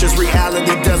emotions,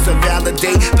 reality doesn't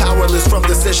validate. Powerless from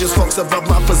decisions folks above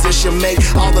my position make.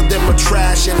 All of them are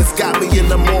trash and it's got me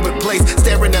in a morbid place.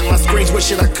 Staring at my screens,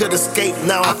 wishing I could escape.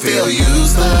 Now I feel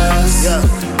useless. Yeah.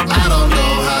 I don't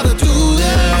know how to do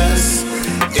this.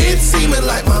 It's seeming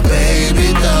like my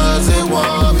baby doesn't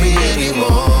want me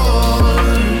anymore.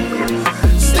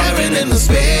 Staring in the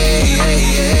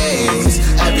space,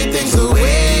 everything's a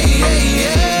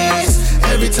waste.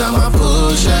 Every time I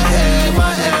push ahead,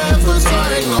 my efforts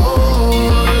are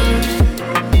ignored.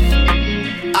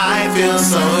 I feel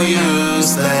so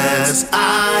useless.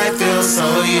 I feel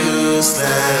so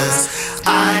useless.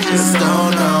 I just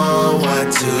don't know what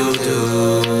to do.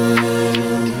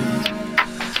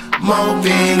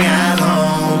 Moping at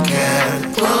home,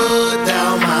 can't put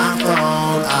down my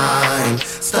phone. I'm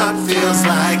stuck, feels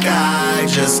like I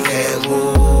just can't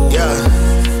move. Yeah.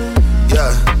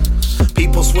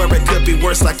 People swear it could be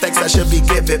worse, like thanks I should be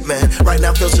giving, man. Right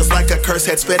now feels just like a curse,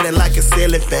 head spinning like a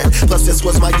ceiling fan. Plus this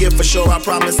was my gift for sure, I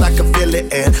promise I could feel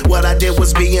it. And what I did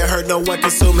was being hurt, no one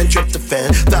consuming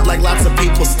tryptophan. Felt like lots of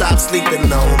people stopped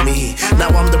sleeping on me. Now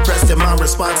I'm depressed and my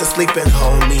response is sleeping,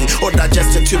 homie. Or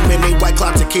digesting too many White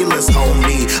Claw tequilas,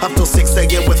 homie. Up till 6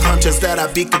 a.m. with hunters that I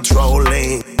be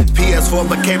controlling. PS4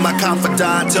 became my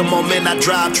confidant till moment I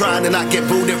drive, trying to not get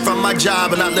booted from my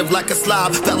job, and I live like a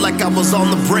slob. Felt like I was on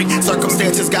the brink,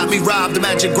 circumstances got me robbed.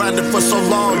 Imagine grinding for so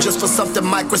long just for something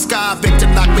microscopic to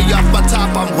knock me off my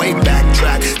top. I'm way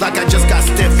backtracked, like I just got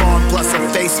stiff on plus a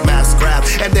face mask grab,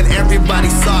 and then everybody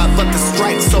saw it but the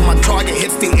strike. So my target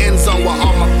hits the end zone while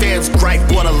all my fans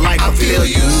gripe. What a life I feel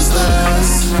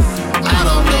useless. I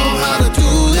don't know how to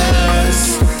do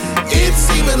this. It's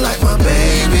seeming like my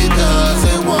baby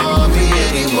doesn't want me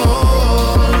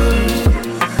anymore.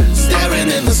 Staring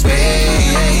in the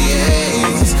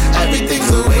space, everything's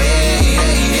a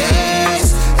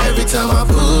waste. Every time I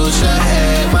push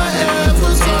ahead, my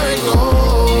efforts are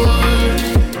ignored.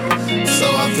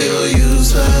 So I feel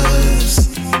useless.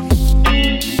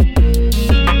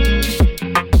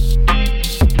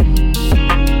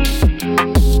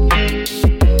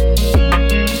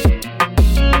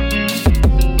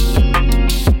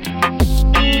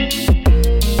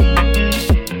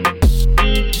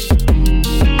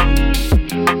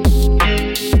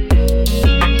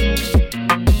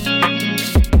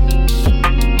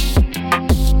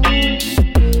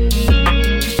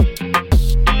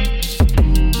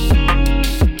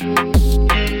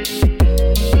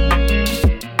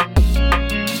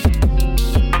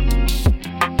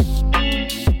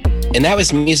 And that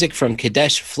was music from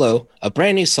Kadesh Flow, a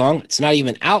brand new song. It's not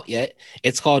even out yet.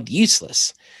 It's called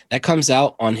Useless. That comes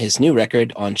out on his new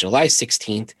record on July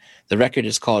 16th. The record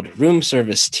is called Room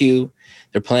Service 2.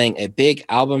 They're playing a big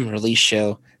album release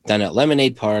show down at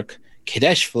Lemonade Park,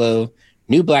 Kadesh Flow,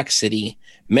 New Black City,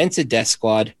 Mensa Death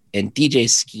Squad, and DJ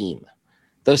Scheme.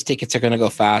 Those tickets are going to go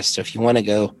fast, so if you want to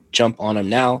go jump on them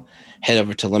now, head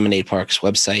over to Lemonade Park's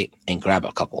website and grab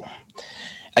a couple.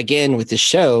 Again, with this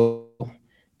show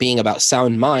being about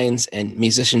sound minds and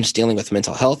musicians dealing with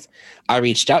mental health, I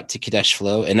reached out to Kadesh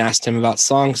Flow and asked him about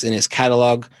songs in his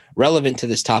catalog relevant to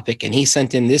this topic, and he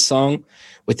sent in this song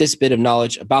with this bit of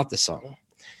knowledge about the song.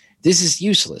 This is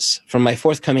Useless from my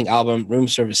forthcoming album, Room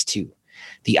Service 2.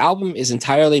 The album is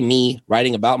entirely me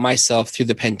writing about myself through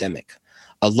the pandemic.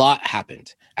 A lot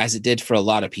happened, as it did for a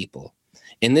lot of people.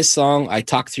 In this song, I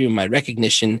talk through my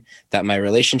recognition that my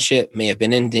relationship may have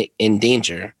been in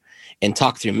danger, and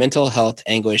talk through mental health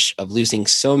anguish of losing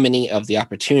so many of the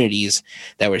opportunities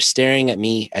that were staring at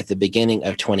me at the beginning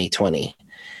of 2020.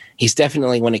 He's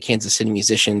definitely one of Kansas City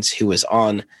musicians who was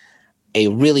on a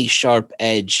really sharp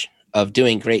edge of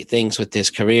doing great things with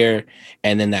his career,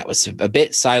 and then that was a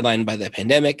bit sidelined by the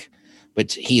pandemic,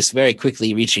 but he's very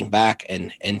quickly reaching back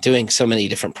and doing so many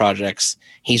different projects.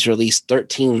 He's released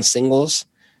 13 singles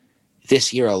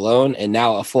this year alone, and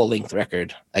now a full-length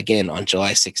record, again on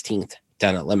July 16th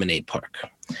down at Lemonade Park.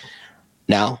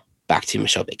 Now, back to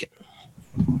Michelle Bacon.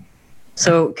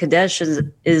 So Kadesh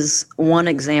is one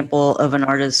example of an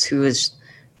artist who has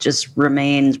just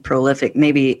remained prolific,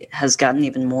 maybe has gotten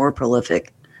even more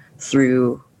prolific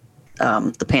through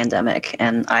the pandemic.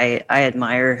 And I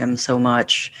admire him so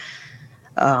much.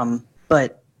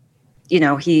 But, you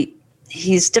know,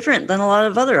 he's different than a lot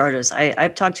of other artists.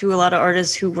 I've talked to a lot of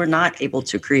artists who were not able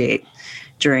to create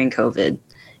during COVID,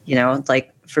 you know,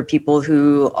 like for people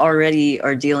who already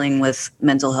are dealing with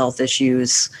mental health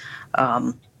issues.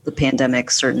 The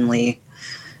pandemic certainly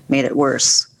made it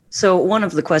worse. So one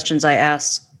of the questions I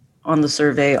asked on the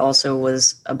survey also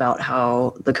was about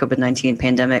how the COVID-19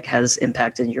 pandemic has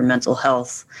impacted your mental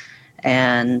health.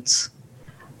 And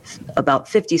about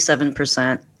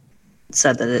 57%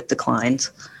 said that it declined.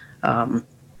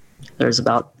 There's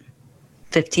about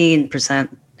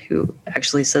 15% who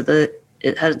actually said that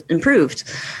it had improved.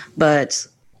 But,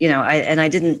 you know, I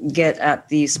didn't get at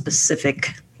the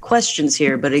specific questions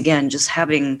here, but again, just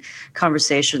having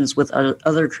conversations with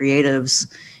other creatives,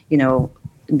 you know,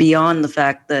 beyond the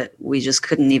fact that we just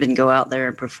couldn't even go out there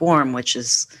and perform, which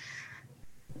is,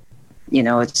 you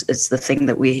know, it's the thing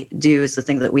that we do, it's the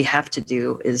thing that we have to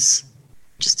do, is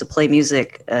just to play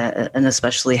music and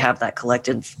especially have that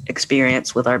collective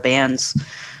experience with our bands.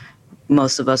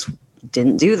 Most of us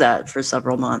didn't do that for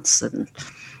several months, and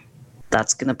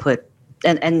that's going to put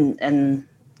and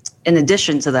in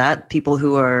addition to that, people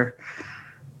who are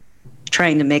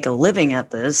trying to make a living at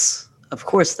this, of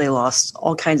course, they lost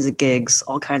all kinds of gigs,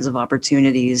 all kinds of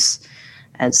opportunities,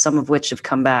 and some of which have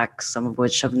come back, some of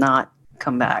which have not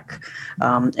come back.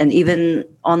 And even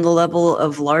on the level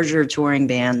of larger touring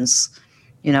bands,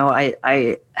 you know,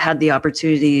 I had the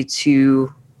opportunity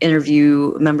to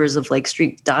interview members of Lake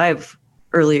Street Dive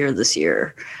earlier this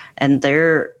year, and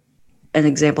they're an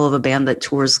example of a band that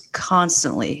tours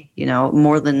constantly, you know,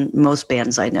 more than most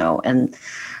bands I know. And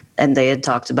they had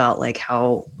talked about like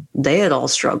how they had all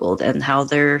struggled and how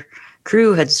their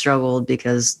crew had struggled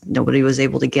because nobody was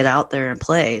able to get out there and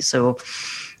play. So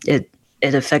it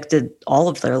affected all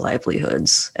of their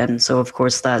livelihoods. And so of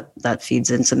course that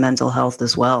feeds into mental health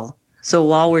as well. So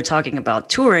while we're talking about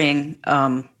touring,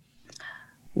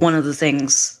 one of the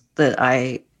things that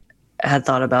I had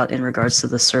thought about in regards to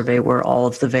the survey were all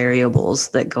of the variables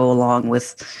that go along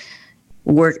with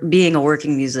being a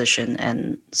working musician.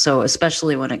 And so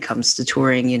especially when it comes to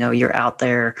touring, you know, you're out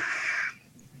there,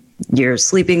 your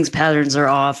sleeping patterns are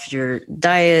off, your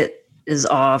diet is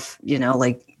off, you know,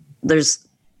 like there's,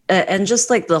 and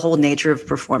just like the whole nature of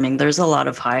performing, there's a lot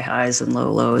of high highs and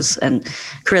low lows. And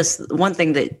Chris, one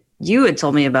thing that you had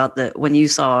told me about that when you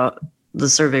saw the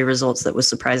survey results that was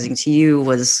surprising to you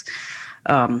was,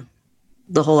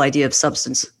 the whole idea of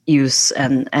substance use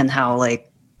and how like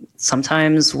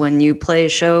sometimes when you play a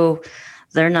show,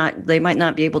 they might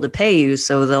not be able to pay you.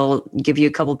 So they'll give you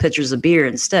a couple pitchers of beer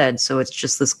instead. So it's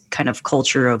just this kind of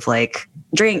culture of like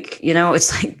drink, you know,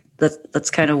 it's like that's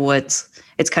kind of what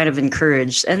it's kind of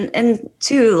encouraged. And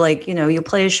two, like, you know, you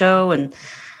play a show and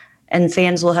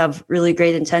fans will have really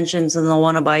great intentions and they'll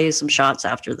want to buy you some shots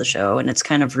after the show. And it's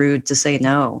kind of rude to say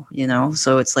no, you know?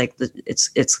 So it's like,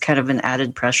 it's kind of an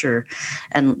added pressure.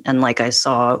 And like I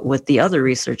saw with the other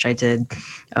research I did,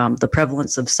 the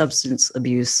prevalence of substance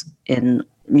abuse in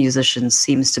musicians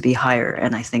seems to be higher.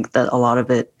 And I think that a lot of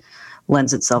it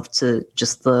lends itself to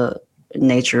just the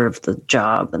nature of the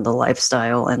job and the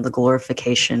lifestyle and the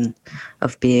glorification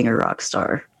of being a rock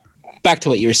star. Back to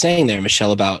what you were saying there,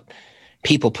 Michelle, about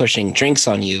people pushing drinks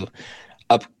on you.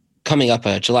 A coming up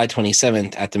July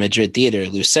 27th at the Madrid Theater.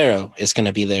 Lucero is going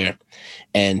to be there.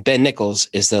 And Ben Nichols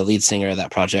is the lead singer of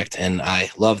that project, and I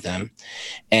love them.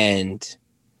 And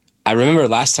I remember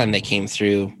last time they came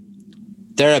through,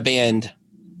 they're a band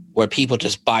where people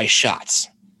just buy shots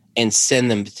and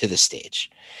send them to the stage.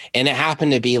 And it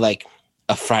happened to be like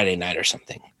a Friday night or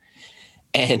something.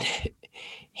 And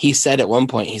he said at one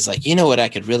point, he's like, you know what I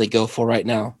could really go for right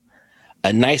now?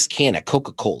 A nice can of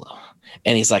Coca-Cola.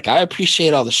 And he's like, I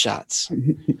appreciate all the shots,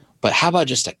 but how about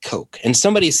just a Coke? And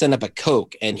somebody sent up a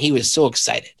Coke, and he was so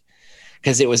excited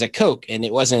because it was a Coke and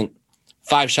it wasn't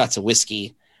 5 shots of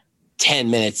whiskey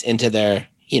 10 minutes into their,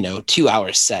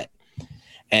 2-hour set.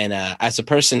 And as a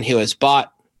person who has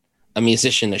bought a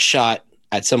musician a shot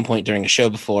at some point during a show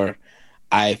before,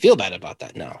 I feel bad about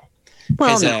that now.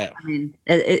 Well, no, I mean,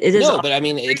 it is. No, but I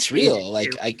mean, it's real.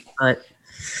 Like,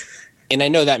 and I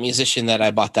know that musician that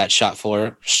I bought that shot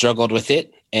for struggled with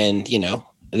it, and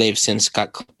they've since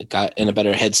got in a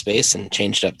better headspace and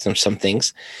changed up some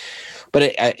things. But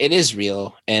it is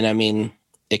real, and I mean,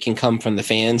 it can come from the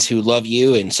fans who love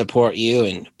you and support you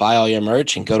and buy all your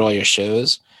merch and go to all your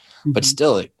shows. Mm-hmm. But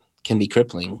still, it can be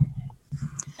crippling,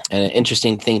 and an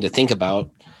interesting thing to think about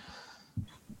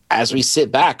as we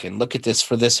sit back and look at this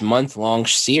for this month-long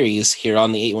series here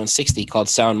on the 8160 called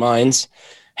Sound Minds,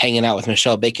 hanging out with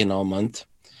Michelle Bacon all month.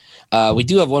 We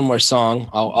do have one more song.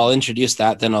 I'll introduce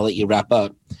that, then I'll let you wrap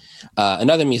up.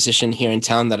 Another musician here in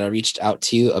town that I reached out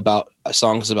to about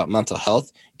songs about mental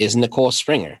health is Nicole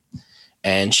Springer.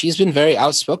 And she's been very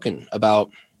outspoken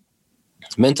about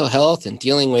mental health and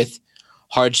dealing with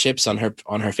hardships on her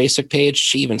Facebook page.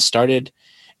 She even started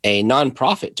a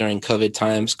nonprofit during COVID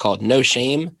times called No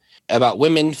Shame, about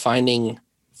women finding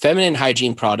feminine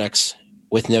hygiene products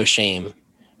with no shame,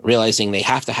 realizing they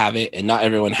have to have it and not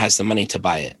everyone has the money to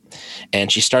buy it.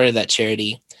 And she started that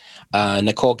charity.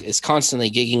 Nicole is constantly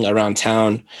gigging around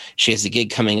town. She has a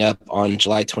gig coming up on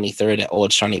July 23rd at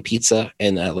Old Shawnee Pizza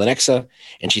in Lenexa.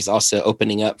 And she's also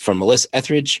opening up for Melissa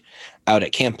Etheridge out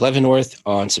at Camp Leavenworth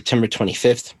on September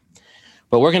 25th.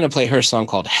 But we're going to play her song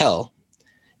called Hell.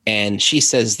 And she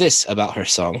says this about her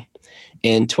song.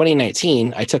 In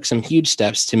 2019, I took some huge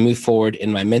steps to move forward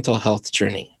in my mental health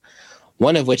journey,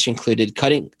 one of which included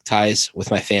cutting ties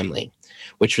with my family,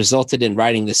 which resulted in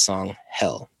writing this song,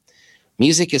 Hell.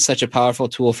 Music is such a powerful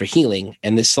tool for healing,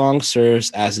 and this song serves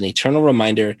as an eternal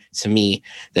reminder to me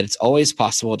that it's always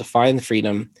possible to find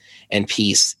freedom and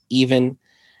peace, even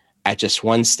at just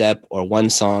one step or one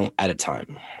song at a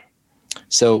time.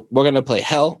 So we're going to play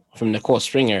Hell from Nicole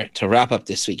Springer to wrap up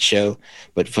this week's show.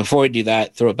 But before we do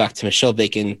that, throw it back to Michelle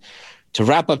Bacon to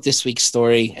wrap up this week's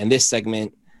story and this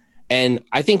segment. And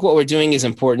I think what we're doing is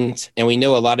important. And we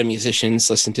know a lot of musicians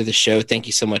listen to the show. Thank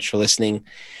you so much for listening.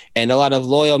 And a lot of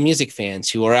loyal music fans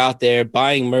who are out there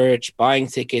buying merch, buying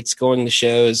tickets, going to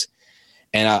shows.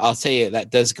 And I'll tell you, that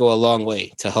does go a long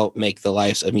way to help make the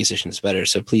lives of musicians better.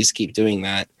 So please keep doing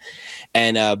that.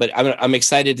 And but I'm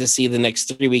excited to see the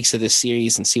next 3 weeks of this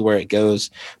series and see where it goes.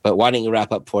 But why don't you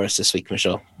wrap up for us this week,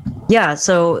 Michelle? Yeah,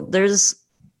 so there's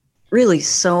really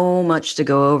so much to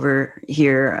go over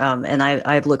here. And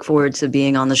I look forward to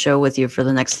being on the show with you for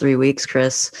the next 3 weeks,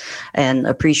 Chris, and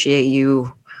appreciate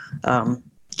you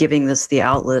giving this the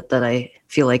outlet that I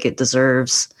feel like it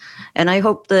deserves. And I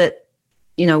hope that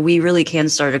we really can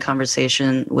start a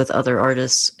conversation with other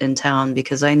artists in town,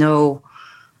 because I know,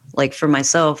 like for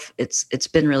myself, it's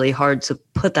been really hard to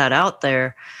put that out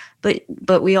there.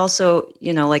 But we also,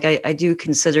 I do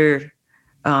consider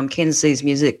Kansas City's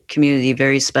music community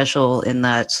very special in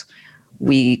that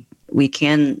we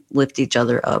can lift each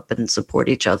other up and support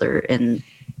each other in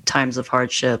times of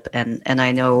hardship. And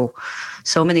I know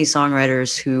so many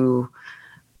songwriters who,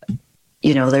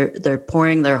 they're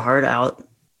pouring their heart out,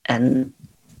 and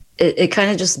it kind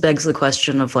of just begs the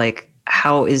question of like,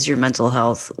 how is your mental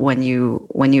health when you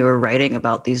are writing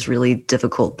about these really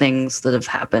difficult things that have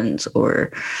happened,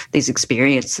 or these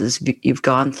experiences you've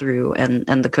gone through, and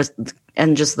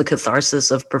just the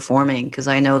catharsis of performing? Because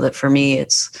I know that for me,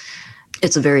 it's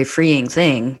a very freeing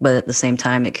thing, but at the same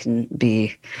time, it can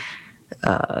be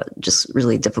just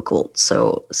really difficult.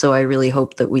 So I really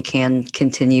hope that we can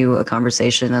continue a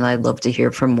conversation, and I'd love to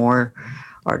hear from more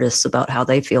artists about how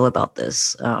they feel about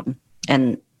this.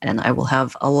 And I will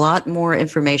have a lot more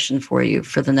information for you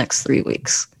for the next 3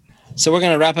 weeks. So we're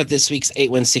going to wrap up this week's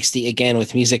 8160 again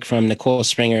with music from Nicole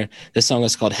Springer. The song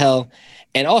is called Hell.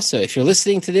 And also, if you're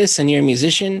listening to this and you're a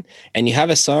musician and you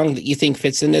have a song that you think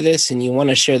fits into this and you want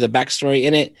to share the backstory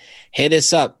in it, hit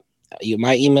us up.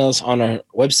 My email's on our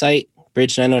website,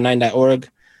 bridge909.org,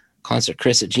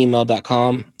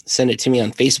 concertchris@gmail.com. Send it to me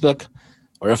on Facebook,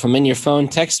 or if I'm in your phone,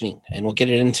 text me and we'll get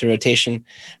it into rotation,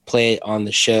 play it on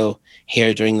the show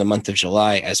here during the month of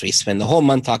July as we spend the whole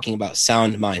month talking about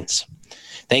sound minds.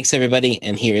 Thanks, everybody.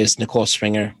 And here is Nicole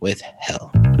Springer with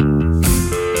Hell.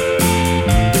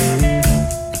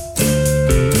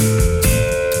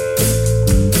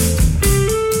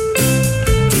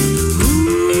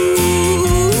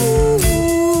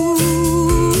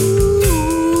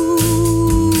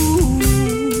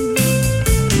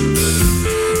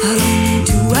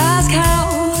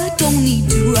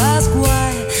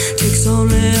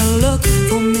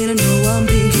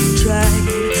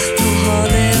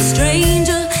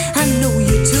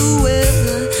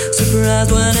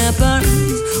 When it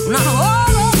burns, when I'm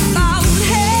all about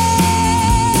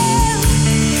hell,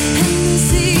 and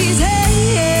this is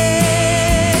hell.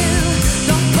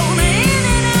 Don't go in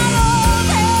and out of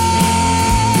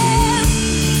hell,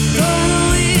 run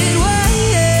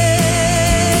away.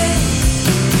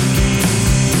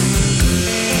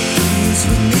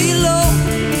 Sweep me low,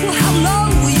 how low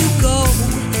will you go?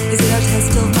 Is it a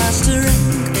test of my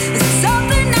strength? Is it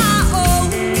something I owe?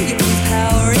 You put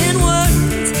power in words.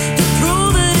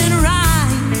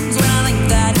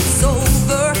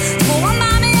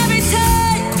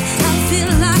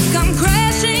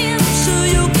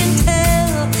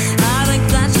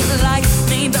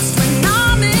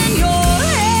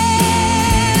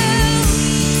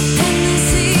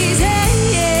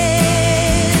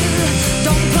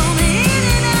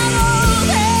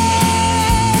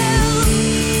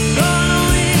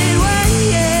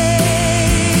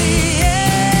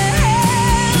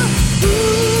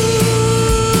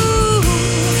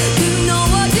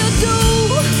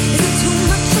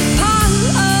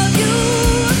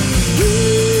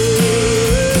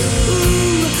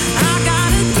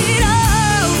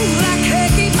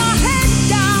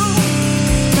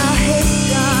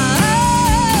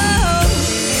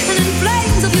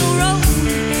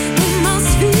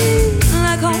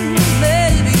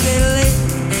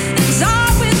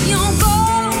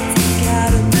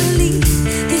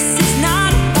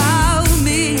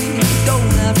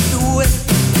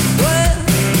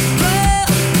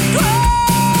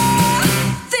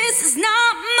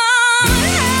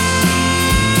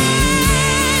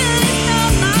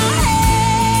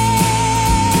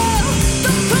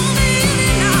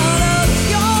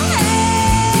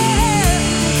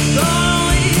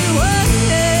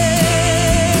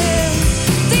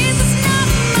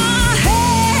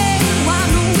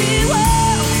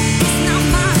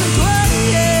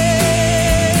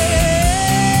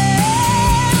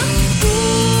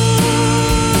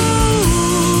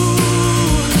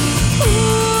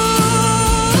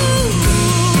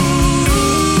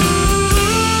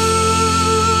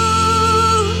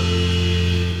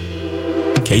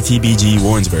 KTBG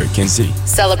Warrensburg, Kansas City.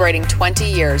 Celebrating 20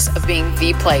 years of being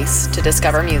the place to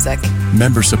discover music.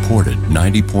 Member supported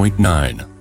 90.9.